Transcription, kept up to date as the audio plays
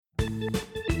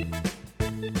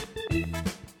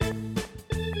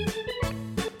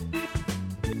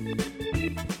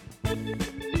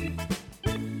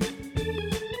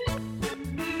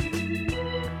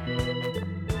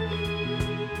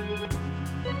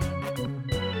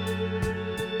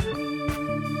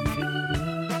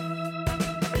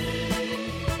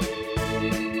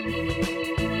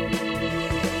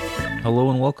Hello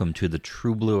and welcome to the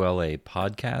True Blue LA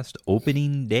podcast,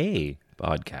 opening day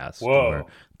podcast. Whoa.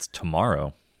 It's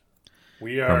tomorrow.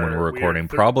 We are from when we're recording.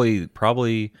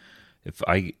 Probably if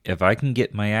I can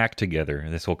get my act together,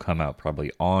 this will come out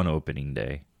probably on opening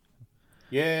day.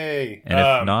 Yay. And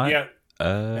if not, yeah.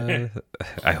 I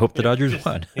hope the Dodgers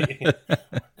won.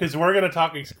 Because we're going to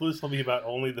talk exclusively about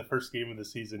only the first game of the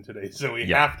season today, so we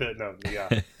have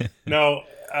to.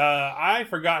 I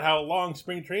forgot how long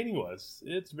spring training was.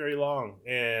 It's very long,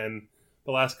 and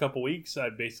the last couple weeks,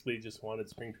 I basically just wanted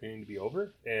spring training to be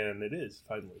over, and it is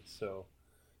finally. So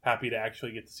happy to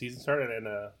actually get the season started and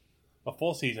a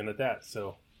full season at that.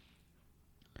 So.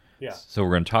 Yeah. So we're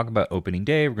going to talk about opening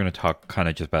day. We're going to talk kind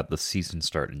of just about the season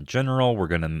start in general. We're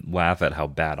going to laugh at how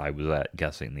bad I was at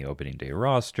guessing the opening day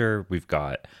roster. We've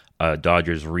got a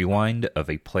Dodgers rewind of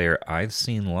a player I've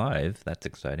seen live. That's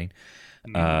exciting.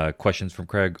 Questions from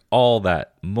Craig. All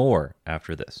that more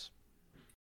after this.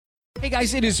 Hey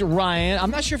guys, it is Ryan.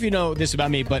 I'm not sure if you know this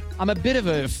about me, but I'm a bit of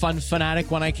a fun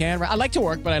fanatic when I can. I like to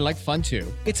work, but I like fun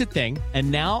too. It's a thing. And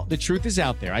now the truth is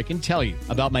out there. I can tell you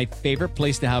about my favorite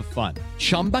place to have fun.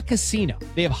 Chumba Casino.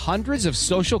 They have hundreds of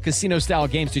social casino style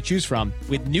games to choose from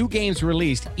with new games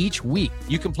released each week.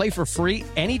 You can play for free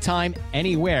anytime,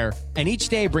 anywhere. And each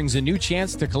day brings a new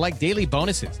chance to collect daily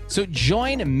bonuses. So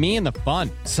join me in the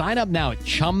fun. Sign up now at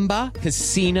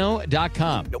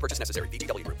ChumbaCasino.com. No purchase necessary.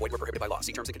 VGW Group. Void where prohibited by law.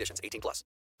 See terms and conditions. 18+.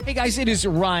 Hey guys, it is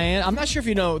Ryan. I'm not sure if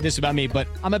you know this about me, but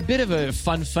I'm a bit of a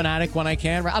fun fanatic when I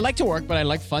can. I like to work, but I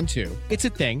like fun too. It's a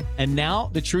thing. And now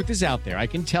the truth is out there. I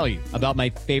can tell you about my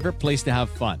favorite place to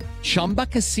have fun. Chumba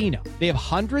Casino. They have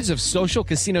hundreds of social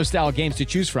casino style games to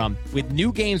choose from with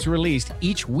new games released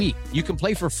each week. You can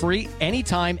play for free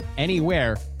anytime,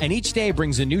 anywhere. And each day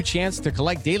brings a new chance to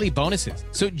collect daily bonuses.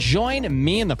 So join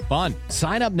me in the fun.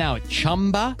 Sign up now at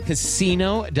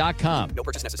ChumbaCasino.com. No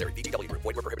purchase necessary. VGW Group.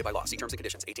 Void where prohibited by law. See terms and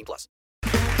conditions. 18+.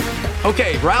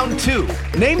 Okay, round two.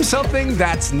 Name something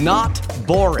that's not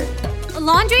boring. A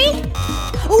laundry?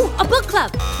 Ooh, a book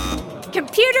club.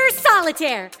 Computer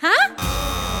solitaire,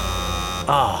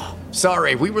 huh?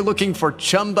 Sorry, we were looking for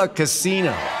Chumba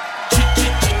Casino.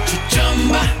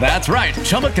 That's right.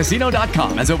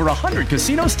 ChumbaCasino.com has over 100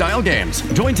 casino-style games.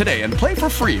 Join today and play for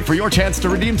free for your chance to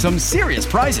redeem some serious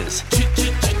prizes.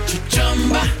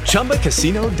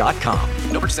 ChumbaCasino.com.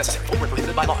 No purchase necessary. Void where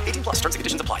prohibited by law. 18+. Terms and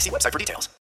conditions apply. See website for details.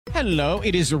 Hello,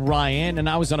 it is Ryan, and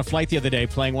I was on a flight the other day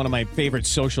playing one of my favorite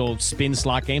social spin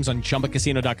slot games on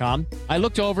ChumbaCasino.com. I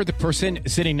looked over at the person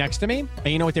sitting next to me, and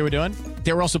you know what they were doing?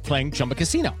 They were also playing Chumba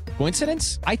Casino.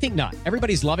 Coincidence? I think not.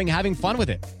 Everybody's loving having fun with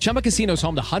it. Chumba Casino is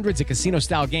home to hundreds of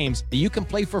casino-style games that you can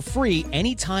play for free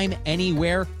anytime,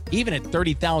 anywhere, even at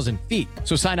 30,000 feet.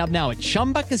 So sign up now at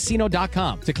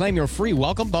ChumbaCasino.com to claim your free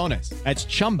welcome bonus. That's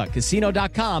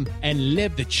ChumbaCasino.com and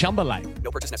live the Chumba life. No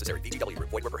purchase necessary. VGW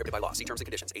Group. Void where prohibited by law. See terms and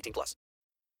conditions. 18+.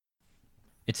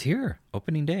 It's here,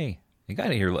 opening day. You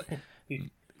got here.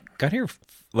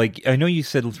 Like I know you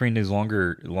said 3 days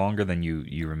longer than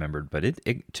you remembered, but it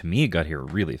to me it got here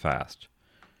really fast.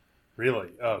 Really?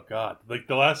 Oh God! Like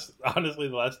the last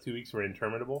 2 weeks were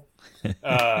interminable.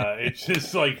 It's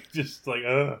just let's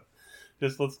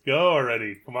go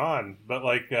already. Come on! But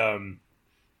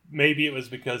maybe it was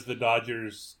because the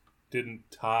Dodgers didn't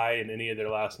tie in any of their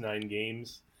last 9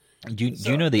 games. Do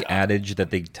you know the adage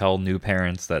that they tell new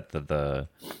parents that the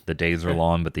days are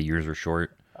long but the years are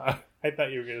short? I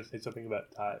thought you were going to say something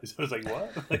about ties. I was like,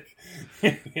 what?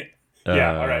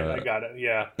 Yeah, all right, I got it.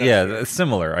 Yeah. That's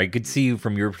similar. I could see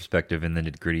from your perspective in the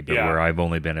nitty-gritty, but where I've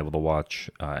only been able to watch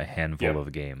a handful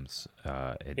of games,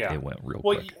 it went real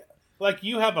quick.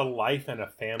 You have a life and a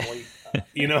family,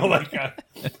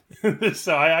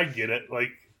 so I get it.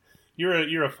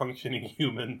 You're a functioning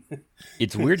human.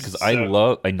 It's weird because I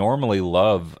normally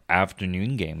love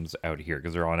afternoon games out here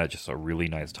because they're on at just a really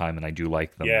nice time, and I do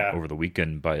like them over the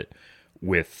weekend. But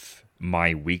with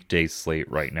my weekday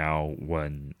slate right now,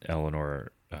 when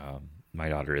Eleanor, my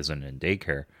daughter, isn't in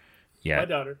daycare yet, my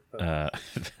daughter,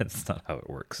 that's not how it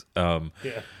works. I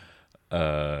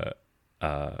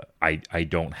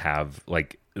don't have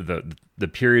the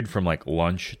period from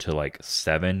lunch to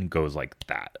 7 goes like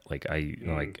that.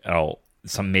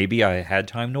 Maybe I had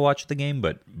time to watch the game,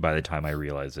 but by the time I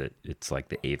realize it's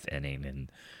the 8th inning,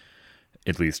 and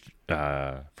at least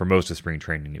for most of spring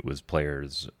training, it was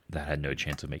players that had no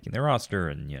chance of making their roster,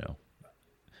 and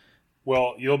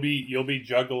Well, you'll be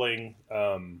juggling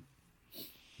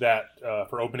that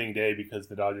for opening day because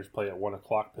the Dodgers play at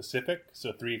 1:00 Pacific,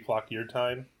 so 3:00 your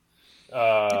time.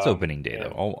 It's opening day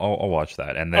though. I'll watch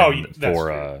that, and then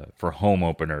for home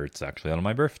opener, it's actually on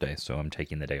my birthday, so I'm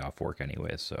taking the day off work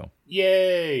anyway. So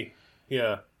yay,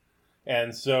 yeah.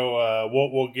 And so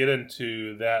we'll get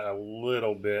into that a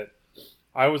little bit.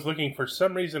 I was looking for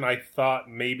some reason. I thought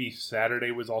maybe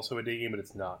Saturday was also a day game, but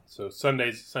it's not. So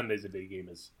Sunday's a day game,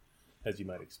 as you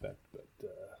might expect, but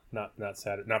not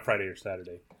Saturday, not Friday or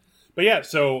Saturday. But yeah,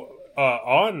 so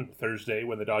on Thursday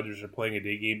when the Dodgers are playing a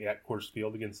day game at Coors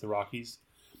Field against the Rockies,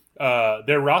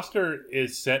 their roster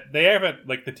is set. They haven't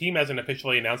the team hasn't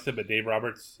officially announced it, but Dave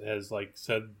Roberts has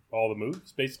said all the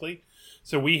moves basically.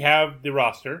 So we have the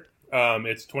roster.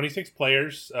 It's 26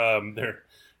 players.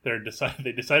 They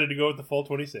decided to go with the full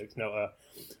 26. No,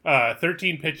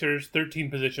 13 pitchers, 13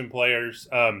 position players.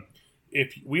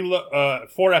 If we look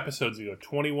 4 episodes ago,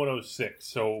 2106.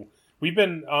 So we've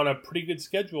been on a pretty good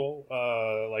schedule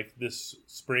this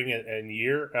spring and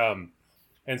year.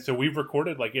 And so we've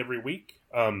recorded every week.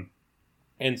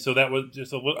 And so that was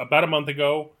just about a month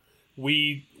ago.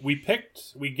 We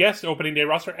guessed opening day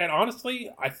roster, and honestly,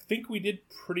 I think we did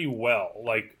pretty well.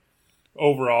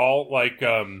 Overall,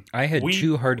 I had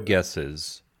 2 hard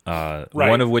guesses.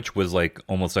 One of which was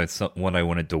almost one I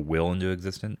wanted to will into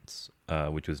existence,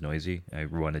 which was Noisy. I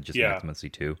wanted just Maximum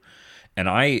C2, and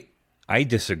I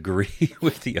disagree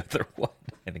with the other one.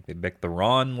 I think they picked the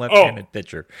wrong left-handed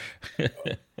pitcher.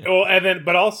 Well, and then,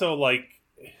 but also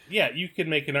you can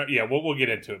make an we'll get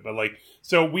into it, but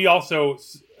so we also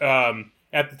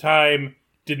at the time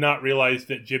did not realize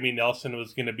that Jimmy Nelson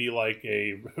was going to be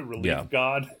a relief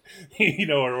god,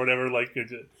 or whatever,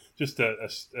 just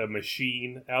a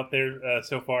machine out there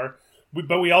so far.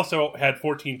 But we also had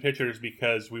 14 pitchers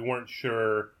because we weren't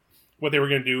sure what they were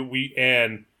going to do.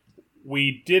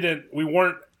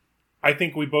 I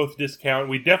think we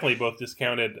definitely both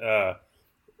discounted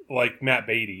Matt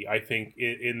Beatty, I think,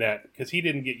 in that, because he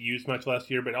didn't get used much last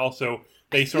year, but also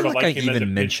they sort of like him as a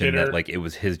pitch hitter. That it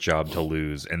was his job to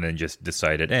lose, and then just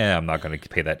decided, I'm not going to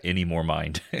pay that any more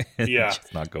mind.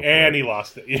 Just not go for and it. He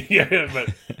lost it. Yeah,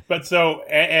 but so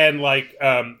and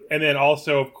then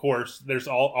also, of course, there's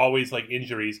always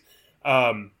injuries.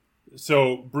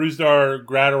 So Brusdar,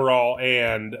 Gratterall,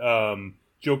 and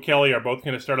Joe Kelly are both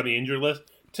going to start on the injury list.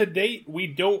 To date, we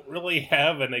don't really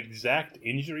have an exact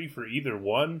injury for either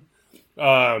one.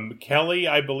 Kelly,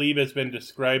 I believe, has been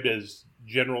described as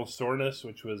general soreness,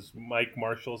 which was Mike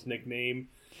Marshall's nickname,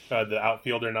 the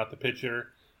outfielder, not the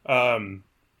pitcher.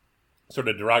 Sort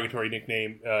of derogatory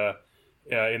nickname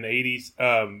in the 80s.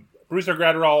 Brusdar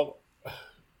Gratterall,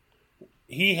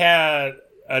 he had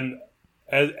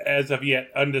as of yet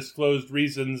undisclosed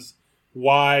reasons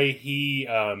why he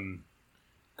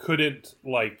couldn't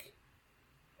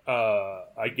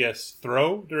I guess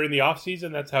throw during the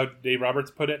offseason. That's how Dave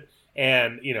Roberts put it.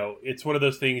 And, it's one of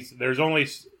those things. There's only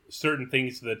certain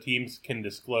things the teams can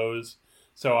disclose.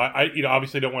 So I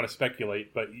obviously don't want to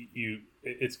speculate, but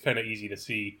it's kind of easy to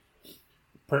see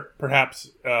perhaps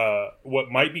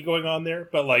what might be going on there.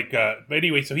 But but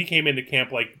anyway, so he came into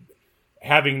camp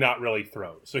having not really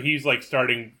thrown. So he's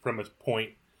starting from a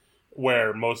point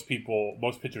where most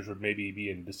pitchers would maybe be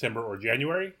in December or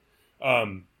January.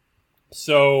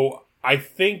 So I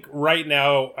think right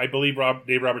now, I believe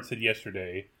Dave Roberts said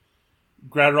yesterday,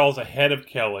 Gratterall's ahead of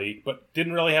Kelly, but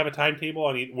didn't really have a timetable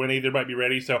on when either might be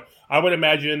ready. So I would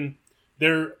imagine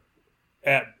they're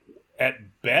at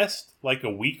best a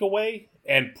week away,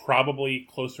 and probably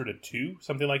closer to 2,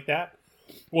 something like that.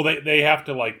 Well, they have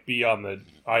to be on the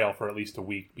IL for at least a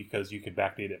week because you could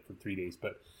backdate it for 3 days.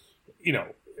 But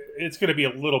it's going to be a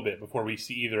little bit before we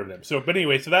see either of them. So, but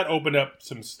anyway, so that opened up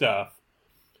some stuff.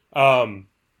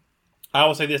 I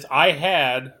will say this. I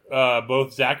had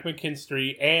both Zach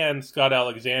McKinstry and Scott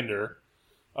Alexander,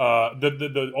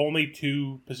 the only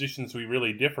 2 positions we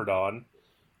really differed on,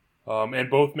 and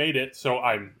both made it. So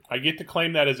I get to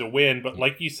claim that as a win. But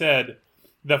like you said,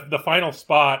 the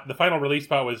final release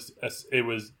spot was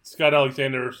Scott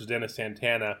Alexander versus Dennis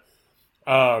Santana.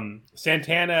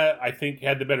 Santana, I think,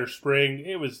 had the better spring.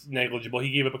 It was negligible.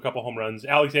 He gave up a couple home runs.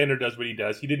 Alexander does what he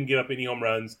does. He didn't give up any home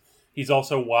runs. He's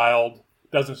also wild,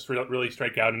 doesn't really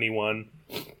strike out anyone,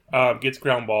 gets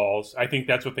ground balls. I think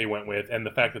that's what they went with, and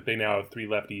the fact that they now have 3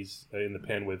 lefties in the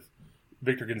pen with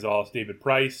Victor Gonzalez, David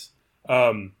Price.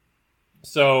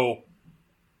 So,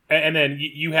 and then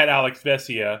you had Alex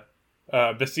Vesia,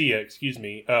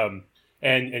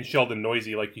 and Sheldon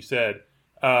Noisy, like you said.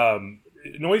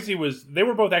 Noisy they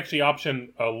were both actually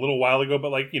optioned a little while ago,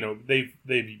 but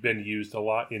they've been used a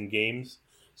lot in games.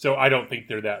 So I don't think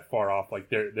they're that far off.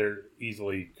 They're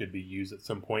easily could be used at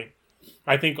some point.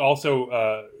 I think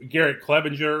also Garrett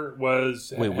Clevenger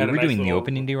was. Wait, we were doing the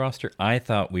opening day roster? I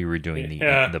thought we were doing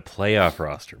the playoff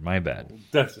roster. My bad.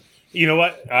 You know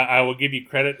what? I will give you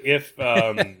credit if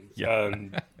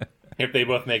If they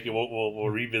both make it, we'll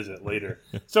revisit later.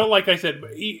 So, like I said,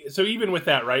 so even with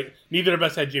that, right? Neither of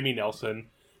us had Jimmy Nelson,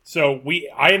 so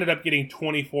I ended up getting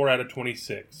 24 out of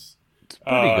 26. It's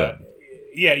pretty good.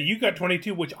 Yeah, you got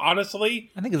 22, which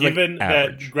honestly, I think it's given like that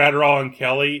average. Gratterall and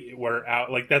Kelly were out,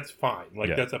 like that's fine. Like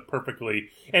Yeah. that's a perfectly.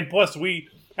 And plus,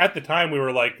 at the time we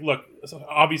were like, look,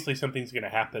 obviously something's going to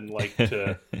happen, like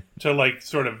to like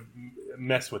sort of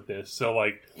mess with this. So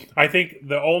like, I think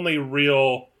the only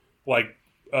real like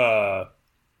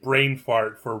brain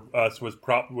fart for us was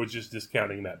just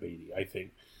discounting Matt Beatty. I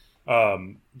think,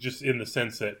 just in the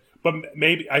sense that, but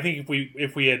maybe I think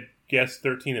if we had guessed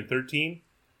 13 and 13.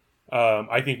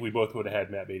 I think we both would have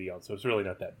had Matt Beatty on, so it's really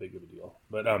not that big of a deal.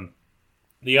 But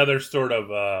the other sort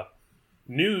of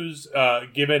news,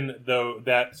 given though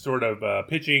that sort of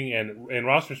pitching and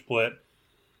roster split,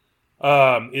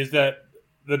 is that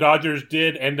the Dodgers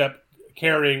did end up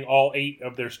carrying all 8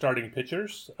 of their starting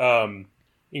pitchers,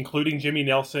 including Jimmy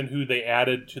Nelson, who they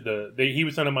added to he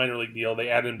was on a minor league deal. They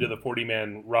added him to the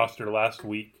 40-man roster last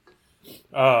week.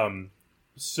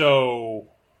 So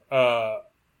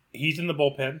he's in the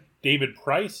bullpen. David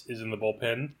Price is in the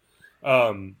bullpen.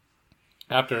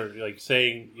 After like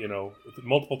saying,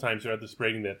 multiple times throughout the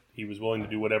spring that he was willing to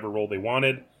do whatever role they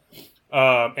wanted.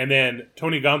 And then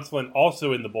Tony Gonsolin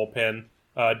also in the bullpen.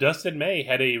 Dustin May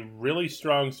had a really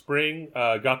strong spring,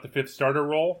 got the 5th starter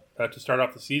role to start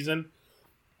off the season.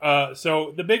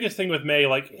 So the biggest thing with May,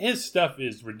 like his stuff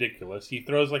is ridiculous. He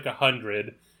throws like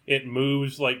 100. It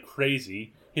moves like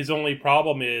crazy. His only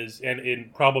problem is, and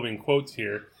in problem in quotes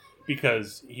here,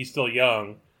 because he's still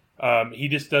young, he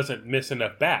just doesn't miss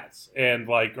enough bats, and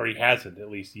or he hasn't at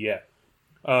least yet.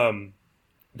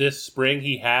 This spring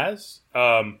he has.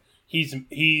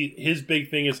 His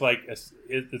big thing is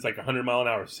it's like a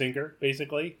 100-mile-an-hour sinker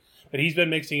basically, but he's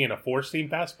been mixing in a 4-seam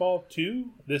fastball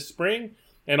too this spring,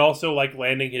 and also like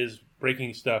landing his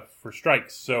breaking stuff for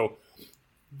strikes. So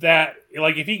that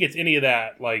if he gets any of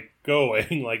that going,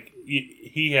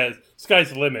 he has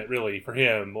sky's the limit really for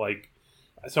him.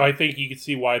 So I think you can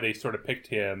see why they sort of picked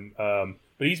him. But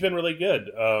he's been really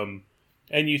good.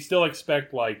 And you still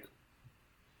expect,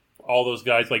 all those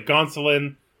guys. Like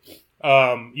Gonsolin,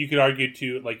 you could argue,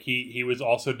 too, he was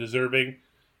also deserving.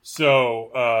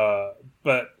 So,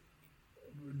 but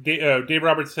Dave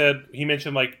Roberts said, he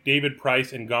mentioned, David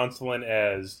Price and Gonsolin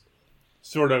as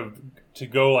sort of to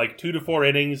go, 2 to 4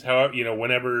 innings, however,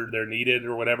 whenever they're needed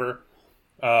or whatever.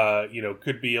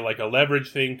 Could be, a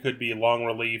leverage thing, could be long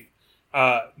relief.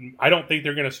 I don't think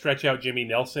they're going to stretch out Jimmy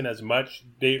Nelson as much.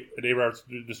 Dave Roberts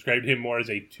described him more as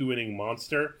a 2-inning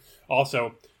monster.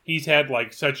 Also, he's had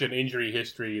such an injury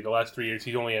history the last 3 years.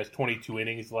 He only has 22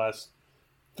 innings the last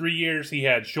 3 years. He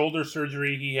had shoulder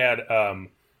surgery. He had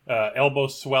elbow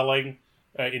swelling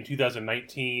in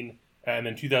 2019, and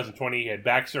then 2020 he had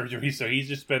back surgery. So he's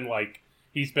just been on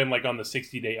the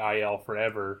 60-day IL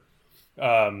forever.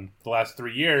 The last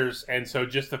 3 years, and so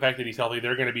just the fact that he's healthy,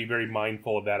 they're going to be very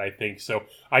mindful of that, I think. So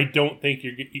I don't think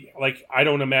I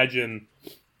don't imagine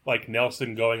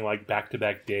Nelson going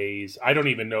back-to-back days. I don't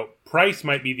even know. Price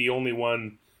might be the only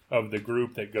one of the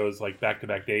group that goes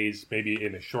back-to-back days, maybe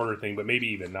in a shorter thing, but maybe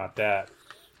even not that.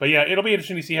 But yeah, it'll be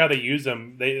interesting to see how they use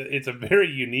them. It's a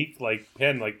very unique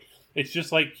pen. It's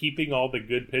just keeping all the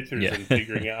good pitchers and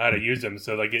figuring out how to use them.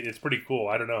 So it's pretty cool.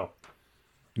 I don't know.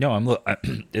 No,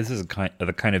 this is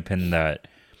the kind of pin that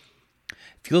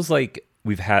feels like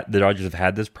the Dodgers have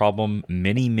had this problem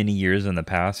many, many years in the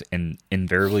past, and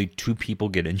invariably 2 people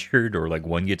get injured or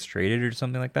one gets traded or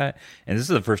something like that. And this is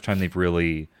the first time they've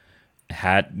really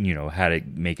had to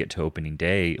make it to opening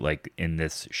day in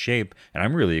this shape, and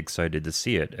I'm really excited to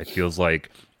see it. It feels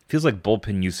like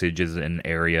bullpen usage is an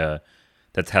area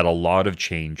that's had a lot of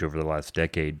change over the last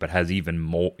decade, but has even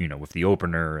more, with the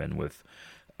opener and with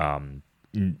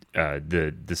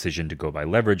the decision to go by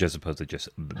leverage as opposed to just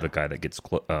the guy that gets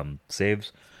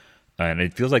saves. And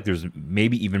it feels like there's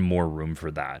maybe even more room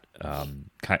for that.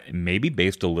 Maybe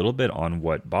based a little bit on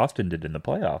what Boston did in the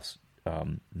playoffs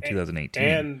in 2018.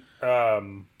 And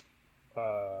the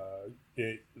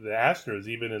Astros,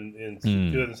 even in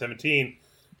 2017,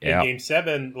 in Game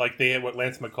 7, they had what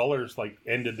Lance McCullers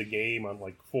ended the game on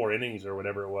 4 innings or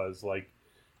whatever it was,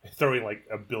 throwing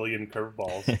a billion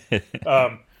curveballs.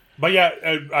 But yeah,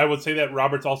 I would say that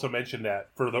Roberts also mentioned that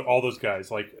for all those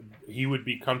guys, he would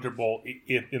be comfortable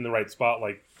in the right spot,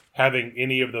 having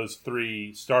any of those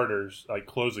 3 starters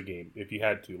close a game if you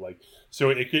had to.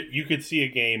 So you could see a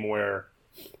game where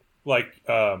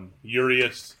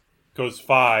Urias goes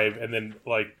 5 and then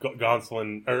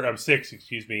Gonsolin or 6,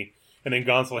 excuse me, and then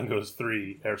Gonsolin goes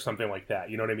 3 or something like that.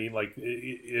 You know what I mean?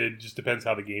 It just depends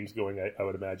how the game's going. I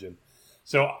would imagine.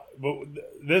 So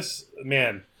this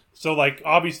man. So like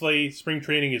obviously spring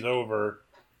training is over,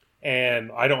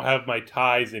 and I don't have my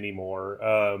ties anymore.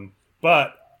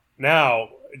 But now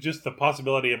just the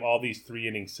possibility of all these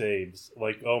 3-inning saves,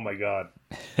 like oh my god,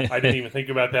 I didn't even think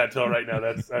about that till right now.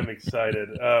 I'm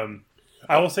excited.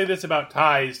 I will say this about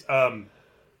ties.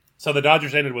 So the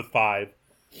Dodgers ended with 5.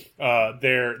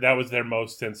 That was their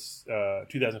most since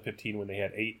 2015 when they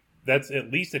had 8. That's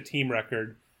at least a team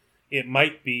record. It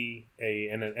might be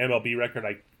an MLB record.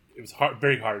 It was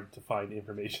very hard to find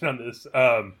information on this.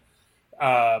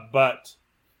 But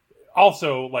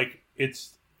also, like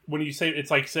it's when you say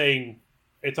it's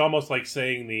almost like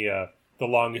saying the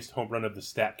longest home run of the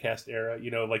Statcast era.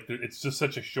 You know, like it's just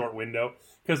such a short window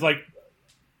because like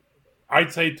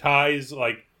I'd say ties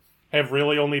like have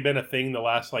really only been a thing the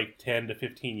last like 10 to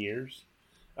 15 years.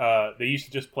 They used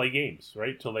to just play games,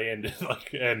 right, till they ended.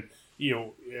 Like, and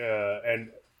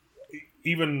and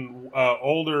even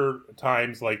older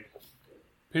times, like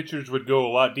pitchers would go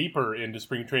a lot deeper into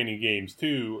spring training games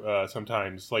too.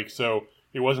 Sometimes, like so,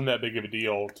 it wasn't that big of a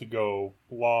deal to go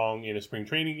long in a spring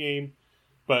training game,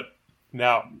 but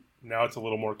now it's a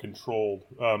little more controlled.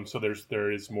 So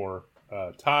there is more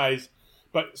ties.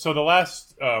 But so the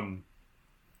last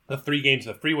the 3 games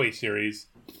of the Freeway Series,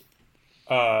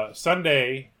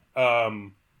 Sunday,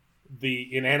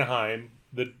 in Anaheim,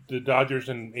 the Dodgers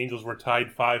and Angels were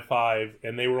tied 5-5,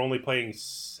 and they were only playing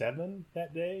 7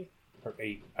 that day or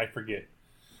 8, I forget.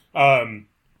 No,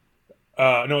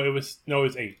 it was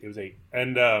 8. It was 8,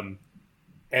 and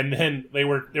then there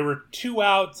were 2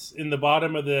 outs in the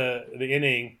bottom of the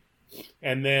inning,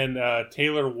 and then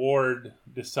Taylor Ward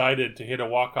decided to hit a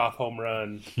walk-off home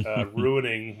run,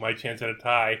 ruining my chance at a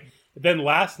tie. Then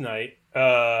last night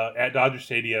at Dodger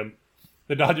Stadium,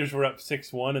 the Dodgers were up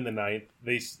 6-1 in the ninth.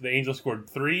 The Angels scored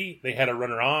 3. They had a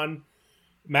runner on.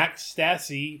 Max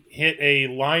Stassi hit a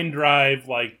line drive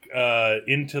like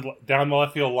down the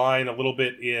left field line a little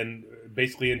bit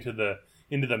basically into the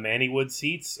Mannywood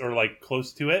seats or like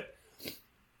close to it,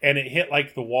 and it hit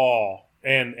like the wall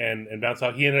and bounced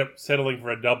out. He ended up settling for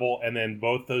a double, and then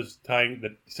both those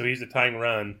so he's a tying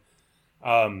run.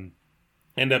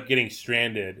 End up getting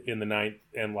stranded in the ninth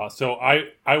and lost. So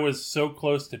I was so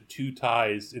close to 2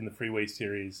 ties in the Freeway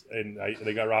Series, and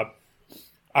they got robbed.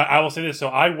 I will say this. So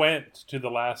I went to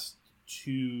the last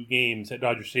 2 games at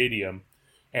Dodger Stadium,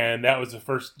 and that was the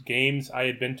first games I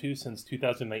had been to since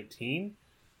 2019.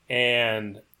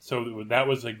 And so that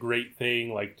was a great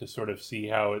thing, like to sort of see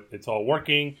how it's all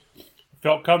working.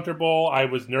 Felt comfortable. I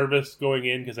was nervous going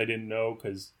in because I didn't know,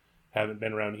 because haven't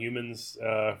been around humans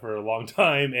for a long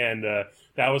time, and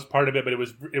that was part of it. But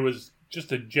it was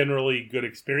just a generally good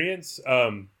experience.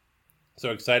 So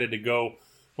excited to go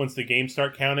once the games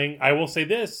start counting. I will say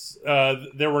this: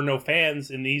 there were no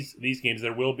fans in these games.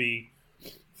 There will be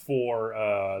for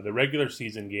the regular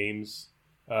season games.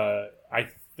 I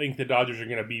think the Dodgers are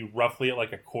going to be roughly at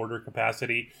like a quarter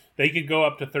capacity. They could go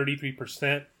up to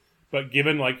 33%, but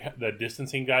given like the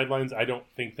distancing guidelines, I don't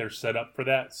think they're set up for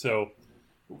that. So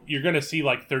you're going to see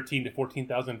like 13 to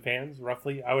 14,000 fans,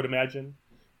 roughly, I would imagine.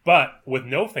 But with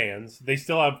no fans, they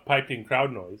still have piped-in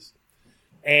crowd noise.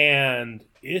 And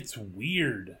it's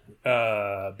weird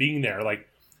being there. Like,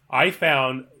 I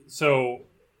found... So,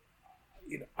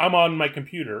 I'm on my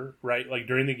computer, right, like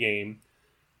during the game,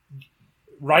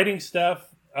 writing stuff,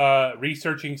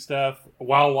 researching stuff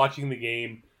while watching the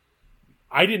game.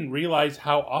 I didn't realize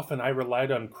how often I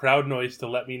relied on crowd noise to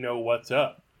let me know what's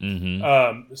up.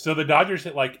 Mm-hmm. So the Dodgers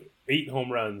hit like 8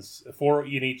 home runs, 4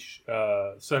 in each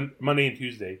Monday and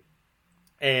Tuesday,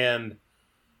 and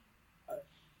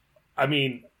I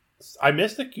mean, I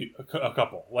missed a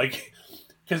couple, like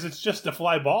because it's just a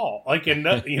fly ball, like and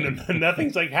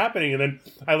nothing's like happening, and then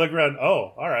I look around,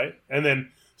 oh, all right, and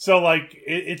then so like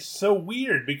it's so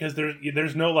weird because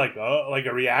there's no like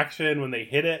a reaction when they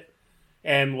hit it,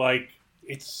 and like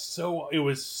it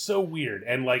was so weird,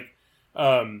 and like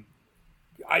and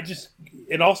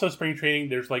also spring training,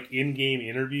 there's like in-game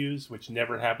interviews, which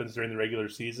never happens during the regular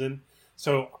season.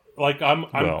 So like I'm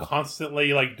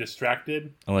constantly like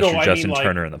distracted. Unless you're Justin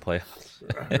Turner in the playoffs.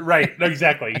 Right. No,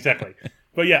 exactly.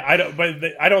 But yeah, I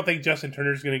don't think Justin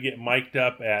Turner's going to get mic'd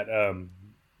up at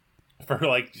for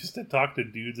like just to talk to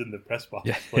dudes in the press box.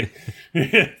 Yeah. Like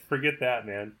forget that,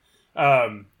 man.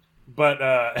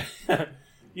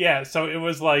 Yeah, so it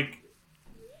was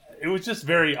just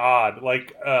very odd.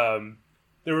 Like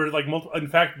there were like multiple. In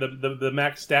fact, the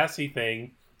Max Stassi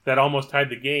thing that almost tied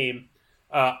the game,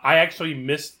 I actually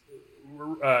missed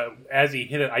as he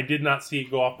hit it. I did not see it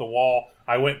go off the wall.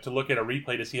 I went to look at a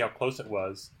replay to see how close it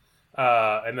was,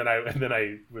 And then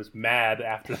I was mad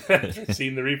after that,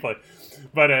 seeing the replay.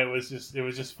 But it was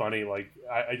just funny. Like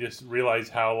I just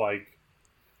realized how like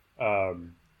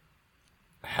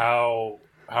how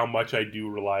much I do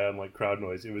rely on like crowd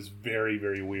noise. It was very,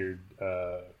 very weird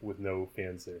with no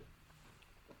fans there.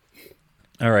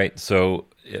 All right, so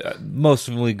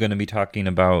mostly going to be talking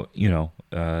about,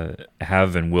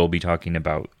 have and will be talking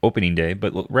about opening day,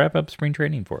 but wrap up spring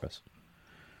training for us.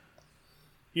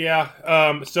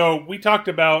 Yeah, so we talked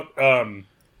about, some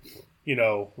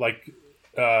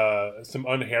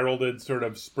unheralded sort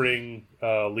of spring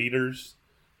leaders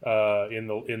in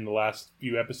the last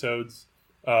few episodes.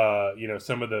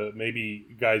 Some of the maybe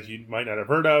guys you might not have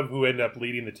heard of who end up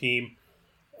leading the team.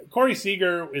 Corey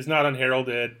Seager is not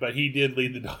unheralded, but he did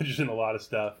lead the Dodgers in a lot of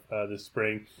stuff this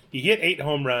spring. He hit 8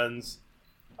 home runs.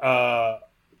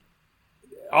 Online,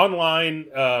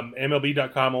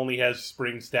 MLB.com only has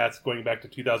spring stats going back to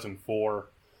 2004.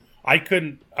 I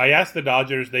asked the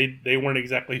Dodgers; they weren't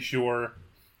exactly sure.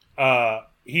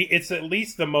 It's at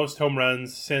least the most home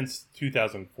runs since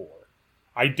 2004.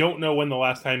 I don't know when the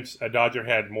last time a Dodger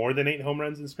had more than 8 home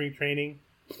runs in spring training.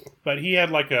 But he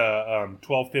had like a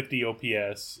 1250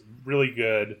 OPS, really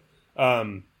good.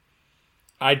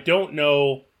 I don't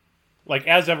know, like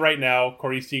as of right now,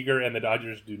 Corey Seager and the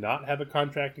Dodgers do not have a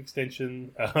contract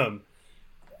extension. Earlier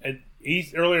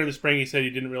in the spring, he said he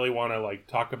didn't really want to like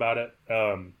talk about it.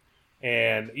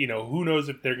 And who knows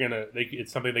if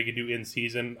it's something they could do in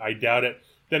season. I doubt it.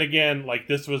 Then again, like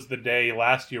this was the day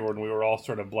last year when we were all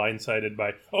sort of blindsided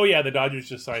by, oh yeah, the Dodgers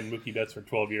just signed Mookie Betts for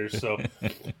 12 years. So,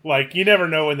 like you never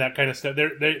know when that kind of stuff.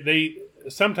 They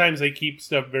sometimes they keep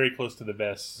stuff very close to the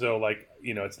vest. So like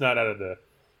it's not out of the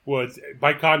woods.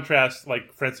 By contrast,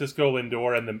 like Francisco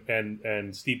Lindor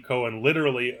and Steve Cohen,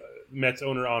 literally Mets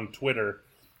owner on Twitter,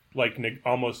 like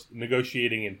almost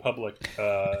negotiating in public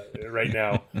right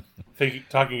now,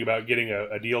 talking about getting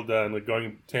a deal done, like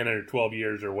going 10 or 12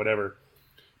 years or whatever.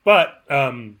 But,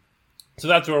 so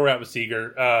that's where we're at with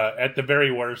Seager. At the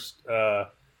very worst,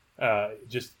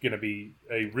 just going to be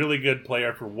a really good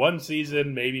player for one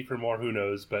season, maybe for more, who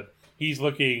knows. But he's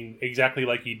looking exactly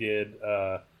like he did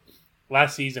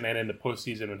last season and in the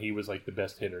postseason when he was like the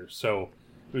best hitter. So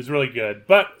it was really good.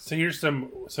 But, so here's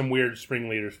some weird spring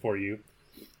leaders for you.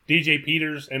 DJ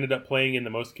Peters ended up playing in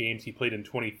the most games. He played in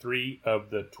 23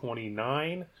 of the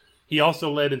 29. He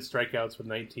also led in strikeouts with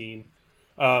 19.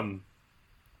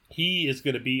 He is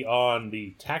going to be on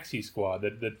the taxi squad.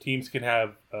 The teams can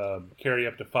have carry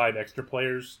up to 5 extra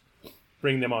players,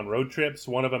 bring them on road trips.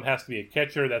 One of them has to be a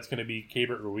catcher. That's going to be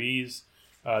Keibert Ruiz.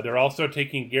 They're also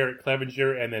taking Garrett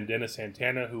Clevenger and then Dennis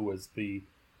Santana, who was the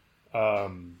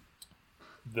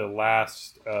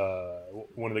last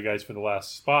one of the guys for the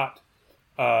last spot.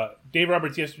 Dave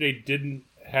Roberts yesterday didn't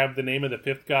have the name of the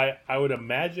 5th guy. I would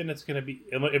imagine it's going to be,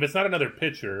 if it's not another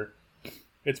pitcher,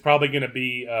 it's probably going to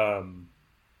be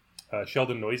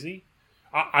Sheldon Noisy.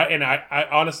 I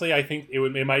honestly, I think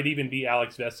it might even be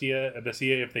Alex Vesia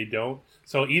if they don't.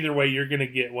 So either way, you're going to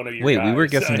get one of your guys. We were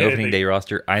guessing the opening day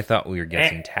roster. I thought we were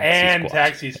guessing taxi squad.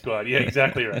 Taxi squad. Yeah,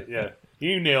 exactly right. Yeah,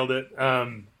 you nailed it.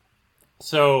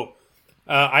 So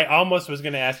I almost was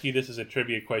going to ask you this as a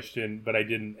trivia question, but I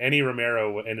didn't. Eddie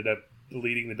Romero ended up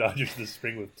leading the Dodgers this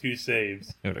spring with 2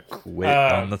 saves. I would have quit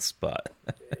on the spot.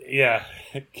 Yeah.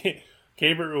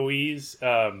 Keibert Ruiz,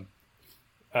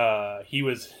 he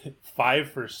was 5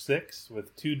 for 6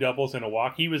 with 2 doubles and a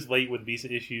walk. He was late with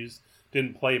visa issues,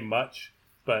 didn't play much,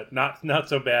 but not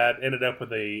so bad. Ended up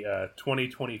with a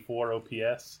 2024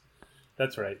 OPS.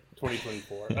 That's right,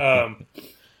 2024.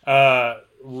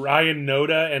 Ryan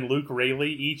Noda and Luke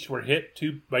Raley each were hit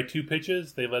by 2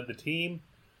 pitches. They led the team.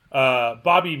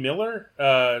 Bobby Miller,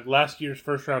 last year's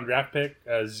first-round draft pick,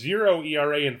 0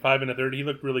 ERA and 5 1/3. He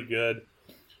looked really good.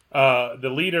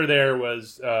 The leader there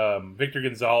was Victor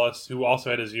Gonzalez, who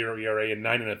also had a 0 ERA and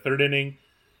 9 1/3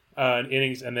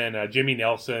 innings, and then Jimmy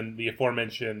Nelson, the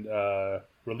aforementioned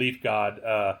relief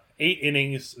god, 8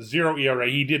 innings, 0 ERA.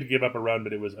 He did give up a run,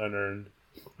 but it was unearned.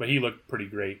 But he looked pretty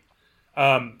great.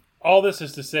 All this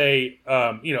is to say,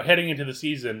 heading into the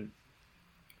season,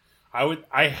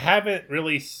 I haven't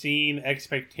really seen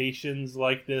expectations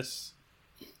like this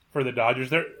for the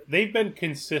Dodgers. They've been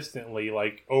consistently,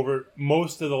 like, over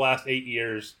most of the last 8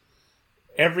 years,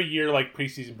 every year, like,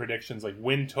 preseason predictions, like,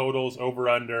 win totals,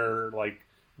 over-under, like,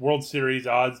 World Series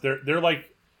odds, they're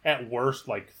like, at worst,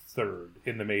 like, 3rd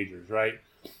in the majors, right?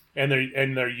 And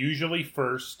they're usually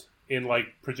first in, like,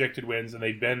 projected wins, and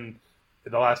they've been,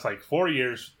 the last, like, 4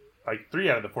 years, like, 3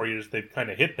 out of the 4 years, they've kind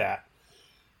of hit that.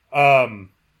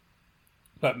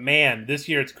 But man, this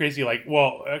year it's crazy. Like,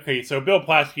 well, okay, so Bill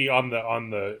Plaschke on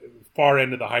the far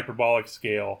end of the hyperbolic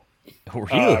scale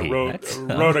Really? wrote That's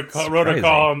a surprising.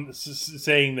 column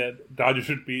saying that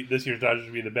this year's Dodgers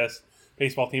should be the best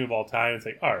baseball team of all time. It's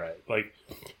like, all right, like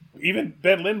even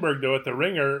Ben Lindbergh though at the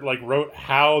Ringer like wrote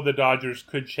how the Dodgers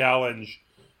could challenge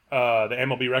the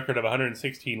MLB record of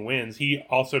 116 wins. He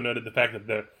also noted the fact that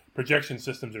the projection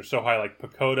systems are so high, like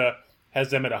PECOTA has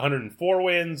them at 104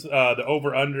 wins. The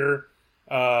over-under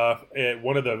at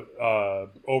one of the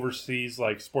overseas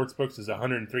like sports books is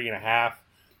 103.5.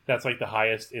 That's like the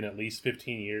highest in at least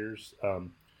 15 years.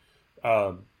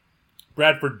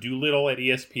 Bradford Doolittle at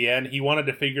ESPN, he wanted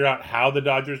to figure out how the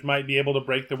Dodgers might be able to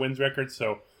break the wins record.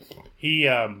 So he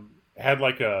had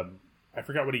like I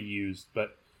forgot what he used,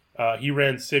 but he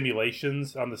ran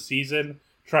simulations on the season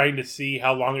trying to see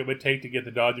how long it would take to get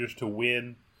the Dodgers to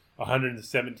win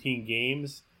 117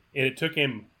 games. And it took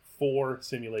him 4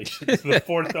 simulations.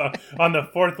 On the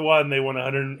fourth one, they won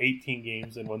 118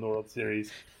 games and won the World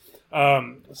Series.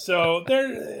 So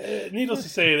there, needless to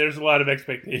say, there's a lot of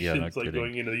expectations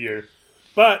going into the year.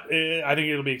 But I think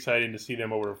it'll be exciting to see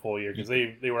them over a full year because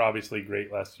they were obviously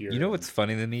great last year. You know what's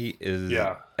funny to me is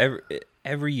Yeah.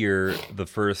 every year the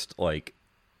first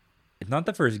not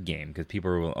the first game because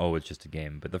people are it's just a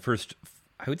game, but the first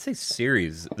I would say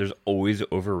series there's always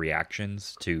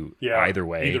overreactions to either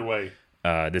way. Either way.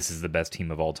 This is the best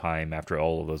team of all time after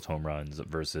all of those home runs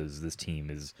versus this team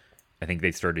is. I think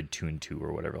they started 2-2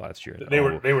 or whatever last year. They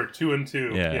were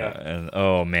 2-2. Yeah, and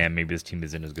oh man, maybe this team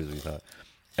isn't as good as we thought.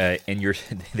 And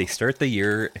they start the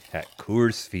year at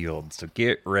Coors Field, so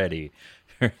get ready.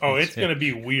 Oh, it's gonna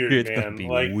be weird, it's man. Gonna be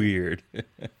like weird.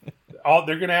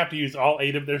 they're gonna have to use all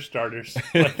 8 of their starters.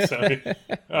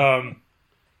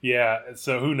 Yeah.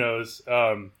 So who knows?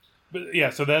 But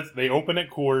yeah, so they open at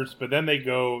Coors, but then they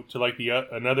go to like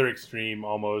another extreme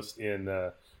almost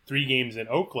in 3 games in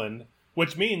Oakland,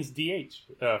 which means DH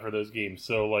for those games.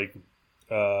 So like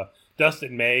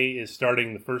Dustin May is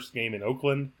starting the first game in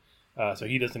Oakland, so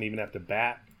he doesn't even have to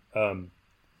bat.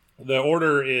 The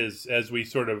order is, as we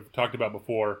sort of talked about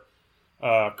before,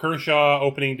 Kershaw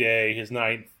opening day, his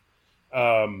 9th,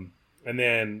 and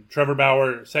then Trevor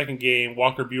Bauer 2nd game,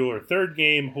 Walker Buehler 3rd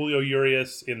game, Julio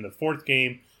Urias in the 4th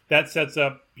game. That sets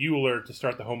up Buehler to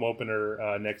start the home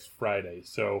opener next Friday.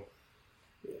 So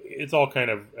it's all kind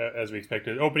of as we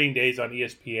expected. Opening days on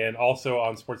ESPN, also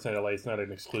on Sportsnet LA. It's not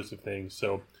an exclusive thing.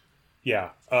 So, yeah,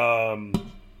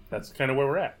 that's kind of where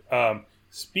we're at.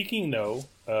 Speaking, though,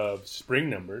 of spring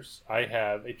numbers, I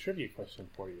have a trivia question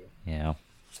for you. Yeah.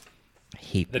 I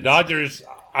hate The these. Dodgers,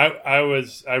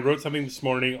 I wrote something this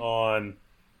morning on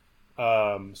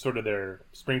sort of their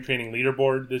spring training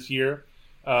leaderboard this year.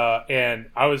 And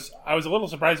I was a little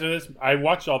surprised with this. I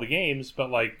watched all the games,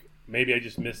 but like maybe I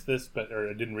just missed this, or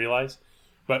I didn't realize.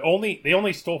 But they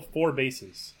only stole 4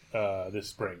 bases this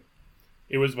spring.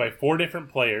 It was by 4 different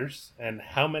players, and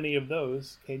how many of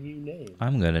those can you name?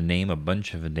 I'm gonna name a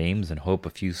bunch of names and hope a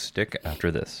few stick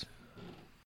after this.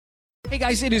 Hey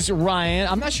guys, it is Ryan.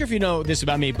 I'm not sure if you know this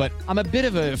about me, but I'm a bit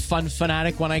of a fun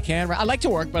fanatic when I can. I like to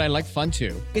work, but I like fun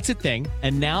too. It's a thing.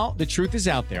 And now the truth is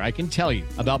out there. I can tell you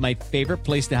about my favorite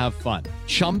place to have fun.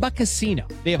 Chumba Casino.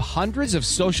 They have hundreds of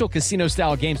social casino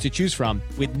style games to choose from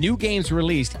with new games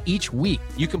released each week.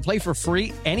 You can play for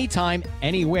free anytime,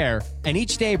 anywhere. And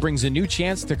each day brings a new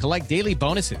chance to collect daily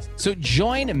bonuses. So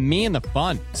join me in the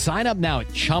fun. Sign up now at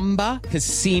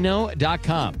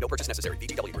ChumbaCasino.com. No purchase necessary.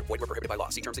 VGW Group. Void where prohibited by law.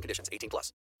 See terms and conditions.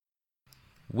 18+.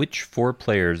 Which 4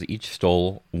 players each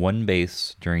stole 1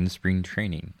 base during spring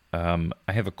training? I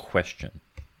have a question.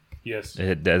 Yes.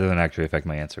 That doesn't actually affect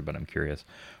my answer, but I'm curious.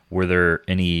 Were there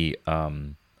any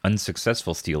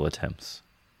unsuccessful steal attempts?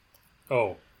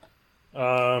 Oh.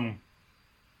 Let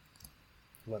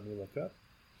me look up.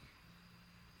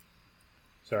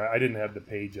 Sorry, I didn't have the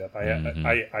page up.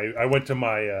 I went to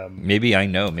my Maybe I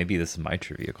know. Maybe this is my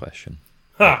trivia question.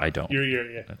 I don't.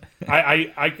 Yeah.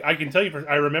 I can tell you.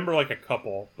 I remember like a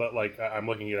couple, but like I'm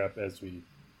looking it up as we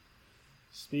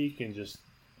speak and just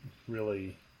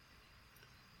really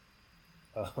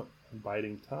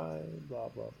biding time. Blah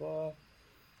blah blah.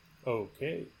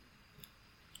 Okay.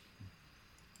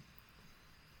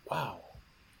 Wow.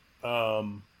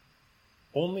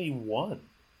 Only 1.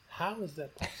 How is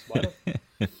that possible?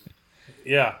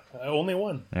 Yeah, only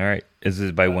 1. All right. Is this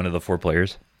by one of the 4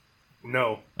 players?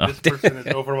 No, this person is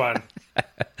over 1.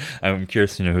 I'm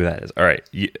curious to know who that is. All right.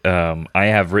 I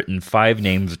have written 5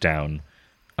 names down.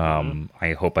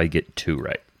 I hope I get 2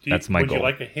 right. That's my goal. Would you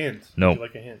like a hint? No. Would you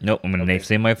like a hint? Nope. I'm going to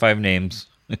say my 5 names.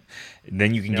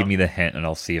 Then you can give Yep. me the hint, and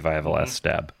I'll see if I have a last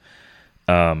stab.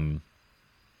 Zach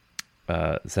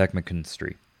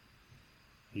McKinstry.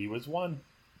 He was 1.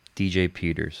 DJ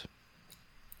Peters.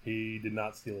 He did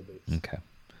not steal a base. Okay.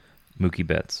 Mookie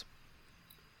Betts.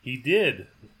 He did.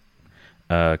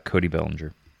 Cody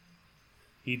Bellinger.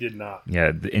 He did not.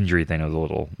 Yeah, the injury thing, I was a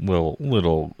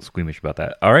little squeamish about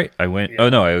that. All right, I went. Yeah. Oh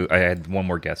no, I had one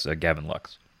more guess. Gavin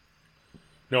Lux.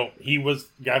 No,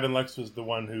 Gavin Lux was the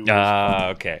one who.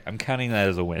 Okay. I'm counting that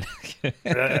as a win.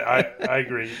 I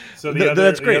agree. So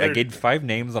That's great. I gave 5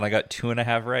 names and I got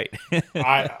 2.5 right.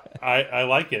 I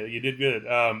like it. You did good.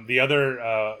 The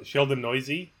other Sheldon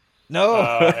Noisy. No,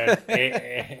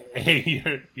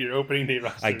 and your opening day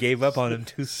roster. I gave up on him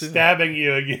too soon. Stabbing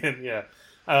you again, yeah.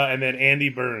 And then Andy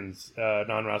Burns,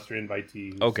 non-roster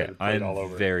invitee. Okay, I'm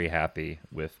I'm very happy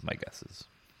with my guesses.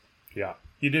 Yeah,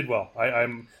 you did well.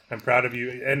 I'm proud of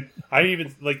you. And I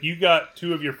even you got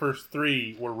 2 of your first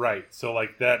 3 were right. So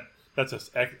that's an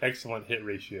excellent hit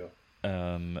ratio.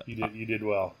 You did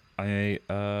well.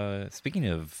 Speaking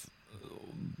of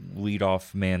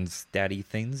lead-off man statty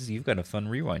things, you've got a fun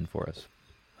rewind for us.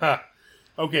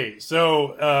 Okay,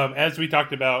 so as we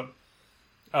talked about,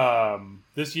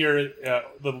 this year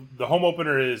the home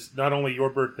opener is not only your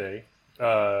birthday,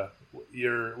 the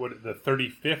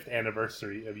 35th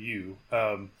anniversary of you.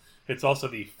 It's also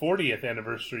the 40th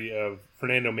anniversary of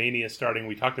Fernando Mania starting.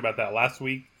 We talked about that last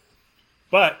week,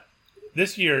 but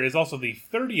this year is also the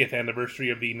 30th anniversary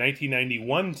of the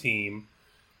 1991 team,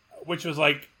 which was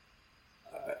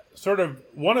sort of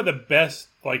one of the best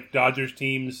Dodgers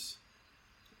teams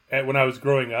when I was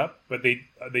growing up, but they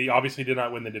obviously did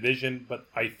not win the division, but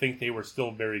I think they were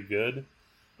still very good.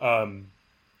 A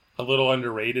little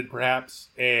underrated perhaps,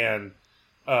 and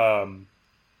they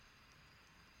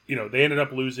ended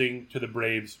up losing to the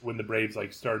Braves when the Braves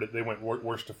started. They went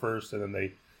worst to first, and then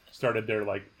they started their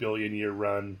billion-year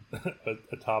run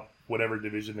atop whatever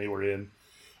division they were in.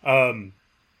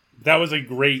 That was a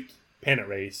great pennant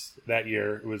race that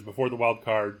year. It was before the wild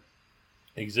card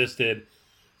existed.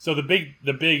 So the big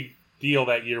deal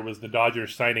that year was the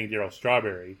Dodgers signing Darryl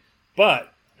Strawberry,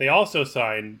 but they also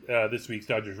signed this week's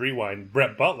Dodgers Rewind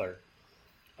Brett Butler,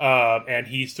 and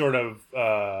he sort of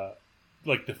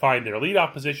defined their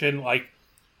leadoff position.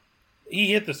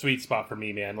 He hit the sweet spot for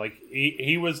me, man.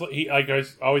 He was I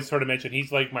always sort of mention,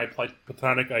 he's my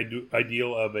platonic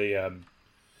ideal of a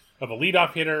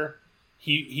leadoff hitter.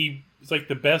 He's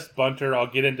the best bunter. I'll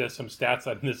get into some stats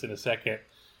on this in a second.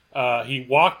 He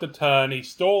walked a ton. He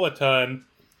stole a ton.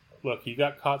 Look, he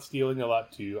got caught stealing a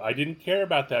lot too. I didn't care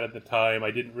about that at the time.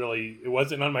 It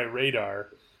wasn't on my radar.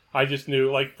 I just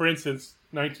knew, for instance,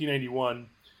 1991,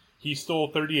 he stole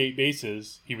 38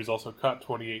 bases. He was also caught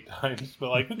 28 times,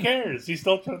 but who cares? He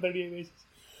stole 38 bases.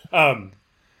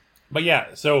 But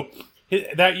yeah, so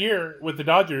that year with the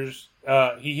Dodgers,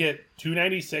 he hit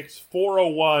 296,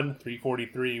 401,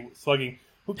 343 slugging.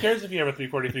 Who cares if you have a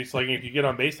 343 slugging if you get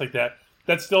on base like that?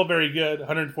 That's still very good.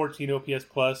 114 OPS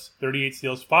plus, 38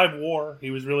 steals, 5 WAR. He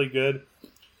was really good.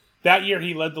 That year,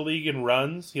 he led the league in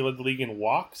runs. He led the league in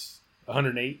walks,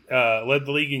 108. Led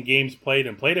the league in games played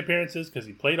and plate appearances because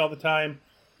he played all the time,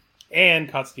 and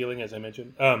caught stealing, as I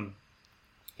mentioned.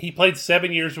 He played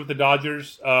 7 years with the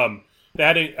Dodgers.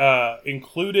 That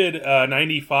included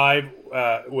 95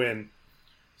 when.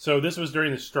 So this was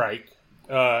during the strike,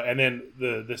 and then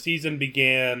the season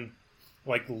began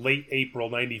late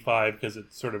April 95 because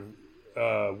it sort of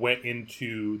went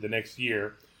into the next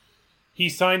year. He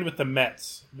signed with the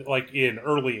Mets in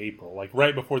early April,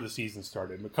 right before the season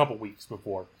started, a couple weeks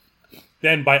before.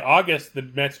 Then by August, the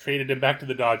Mets traded him back to